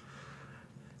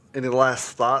 Any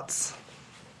last thoughts?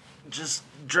 Just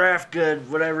draft good,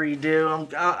 whatever you do.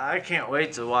 I can't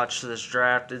wait to watch this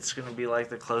draft. It's going to be like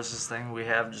the closest thing we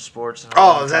have to sports in a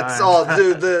long time.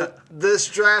 Dude. This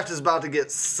draft is about to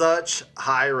get such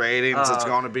high ratings. It's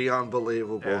going to be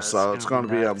unbelievable. Yeah, it's going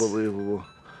to be unbelievable.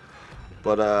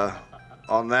 But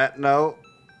on that note,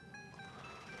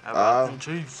 how about them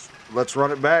Chiefs? Let's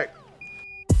run it back.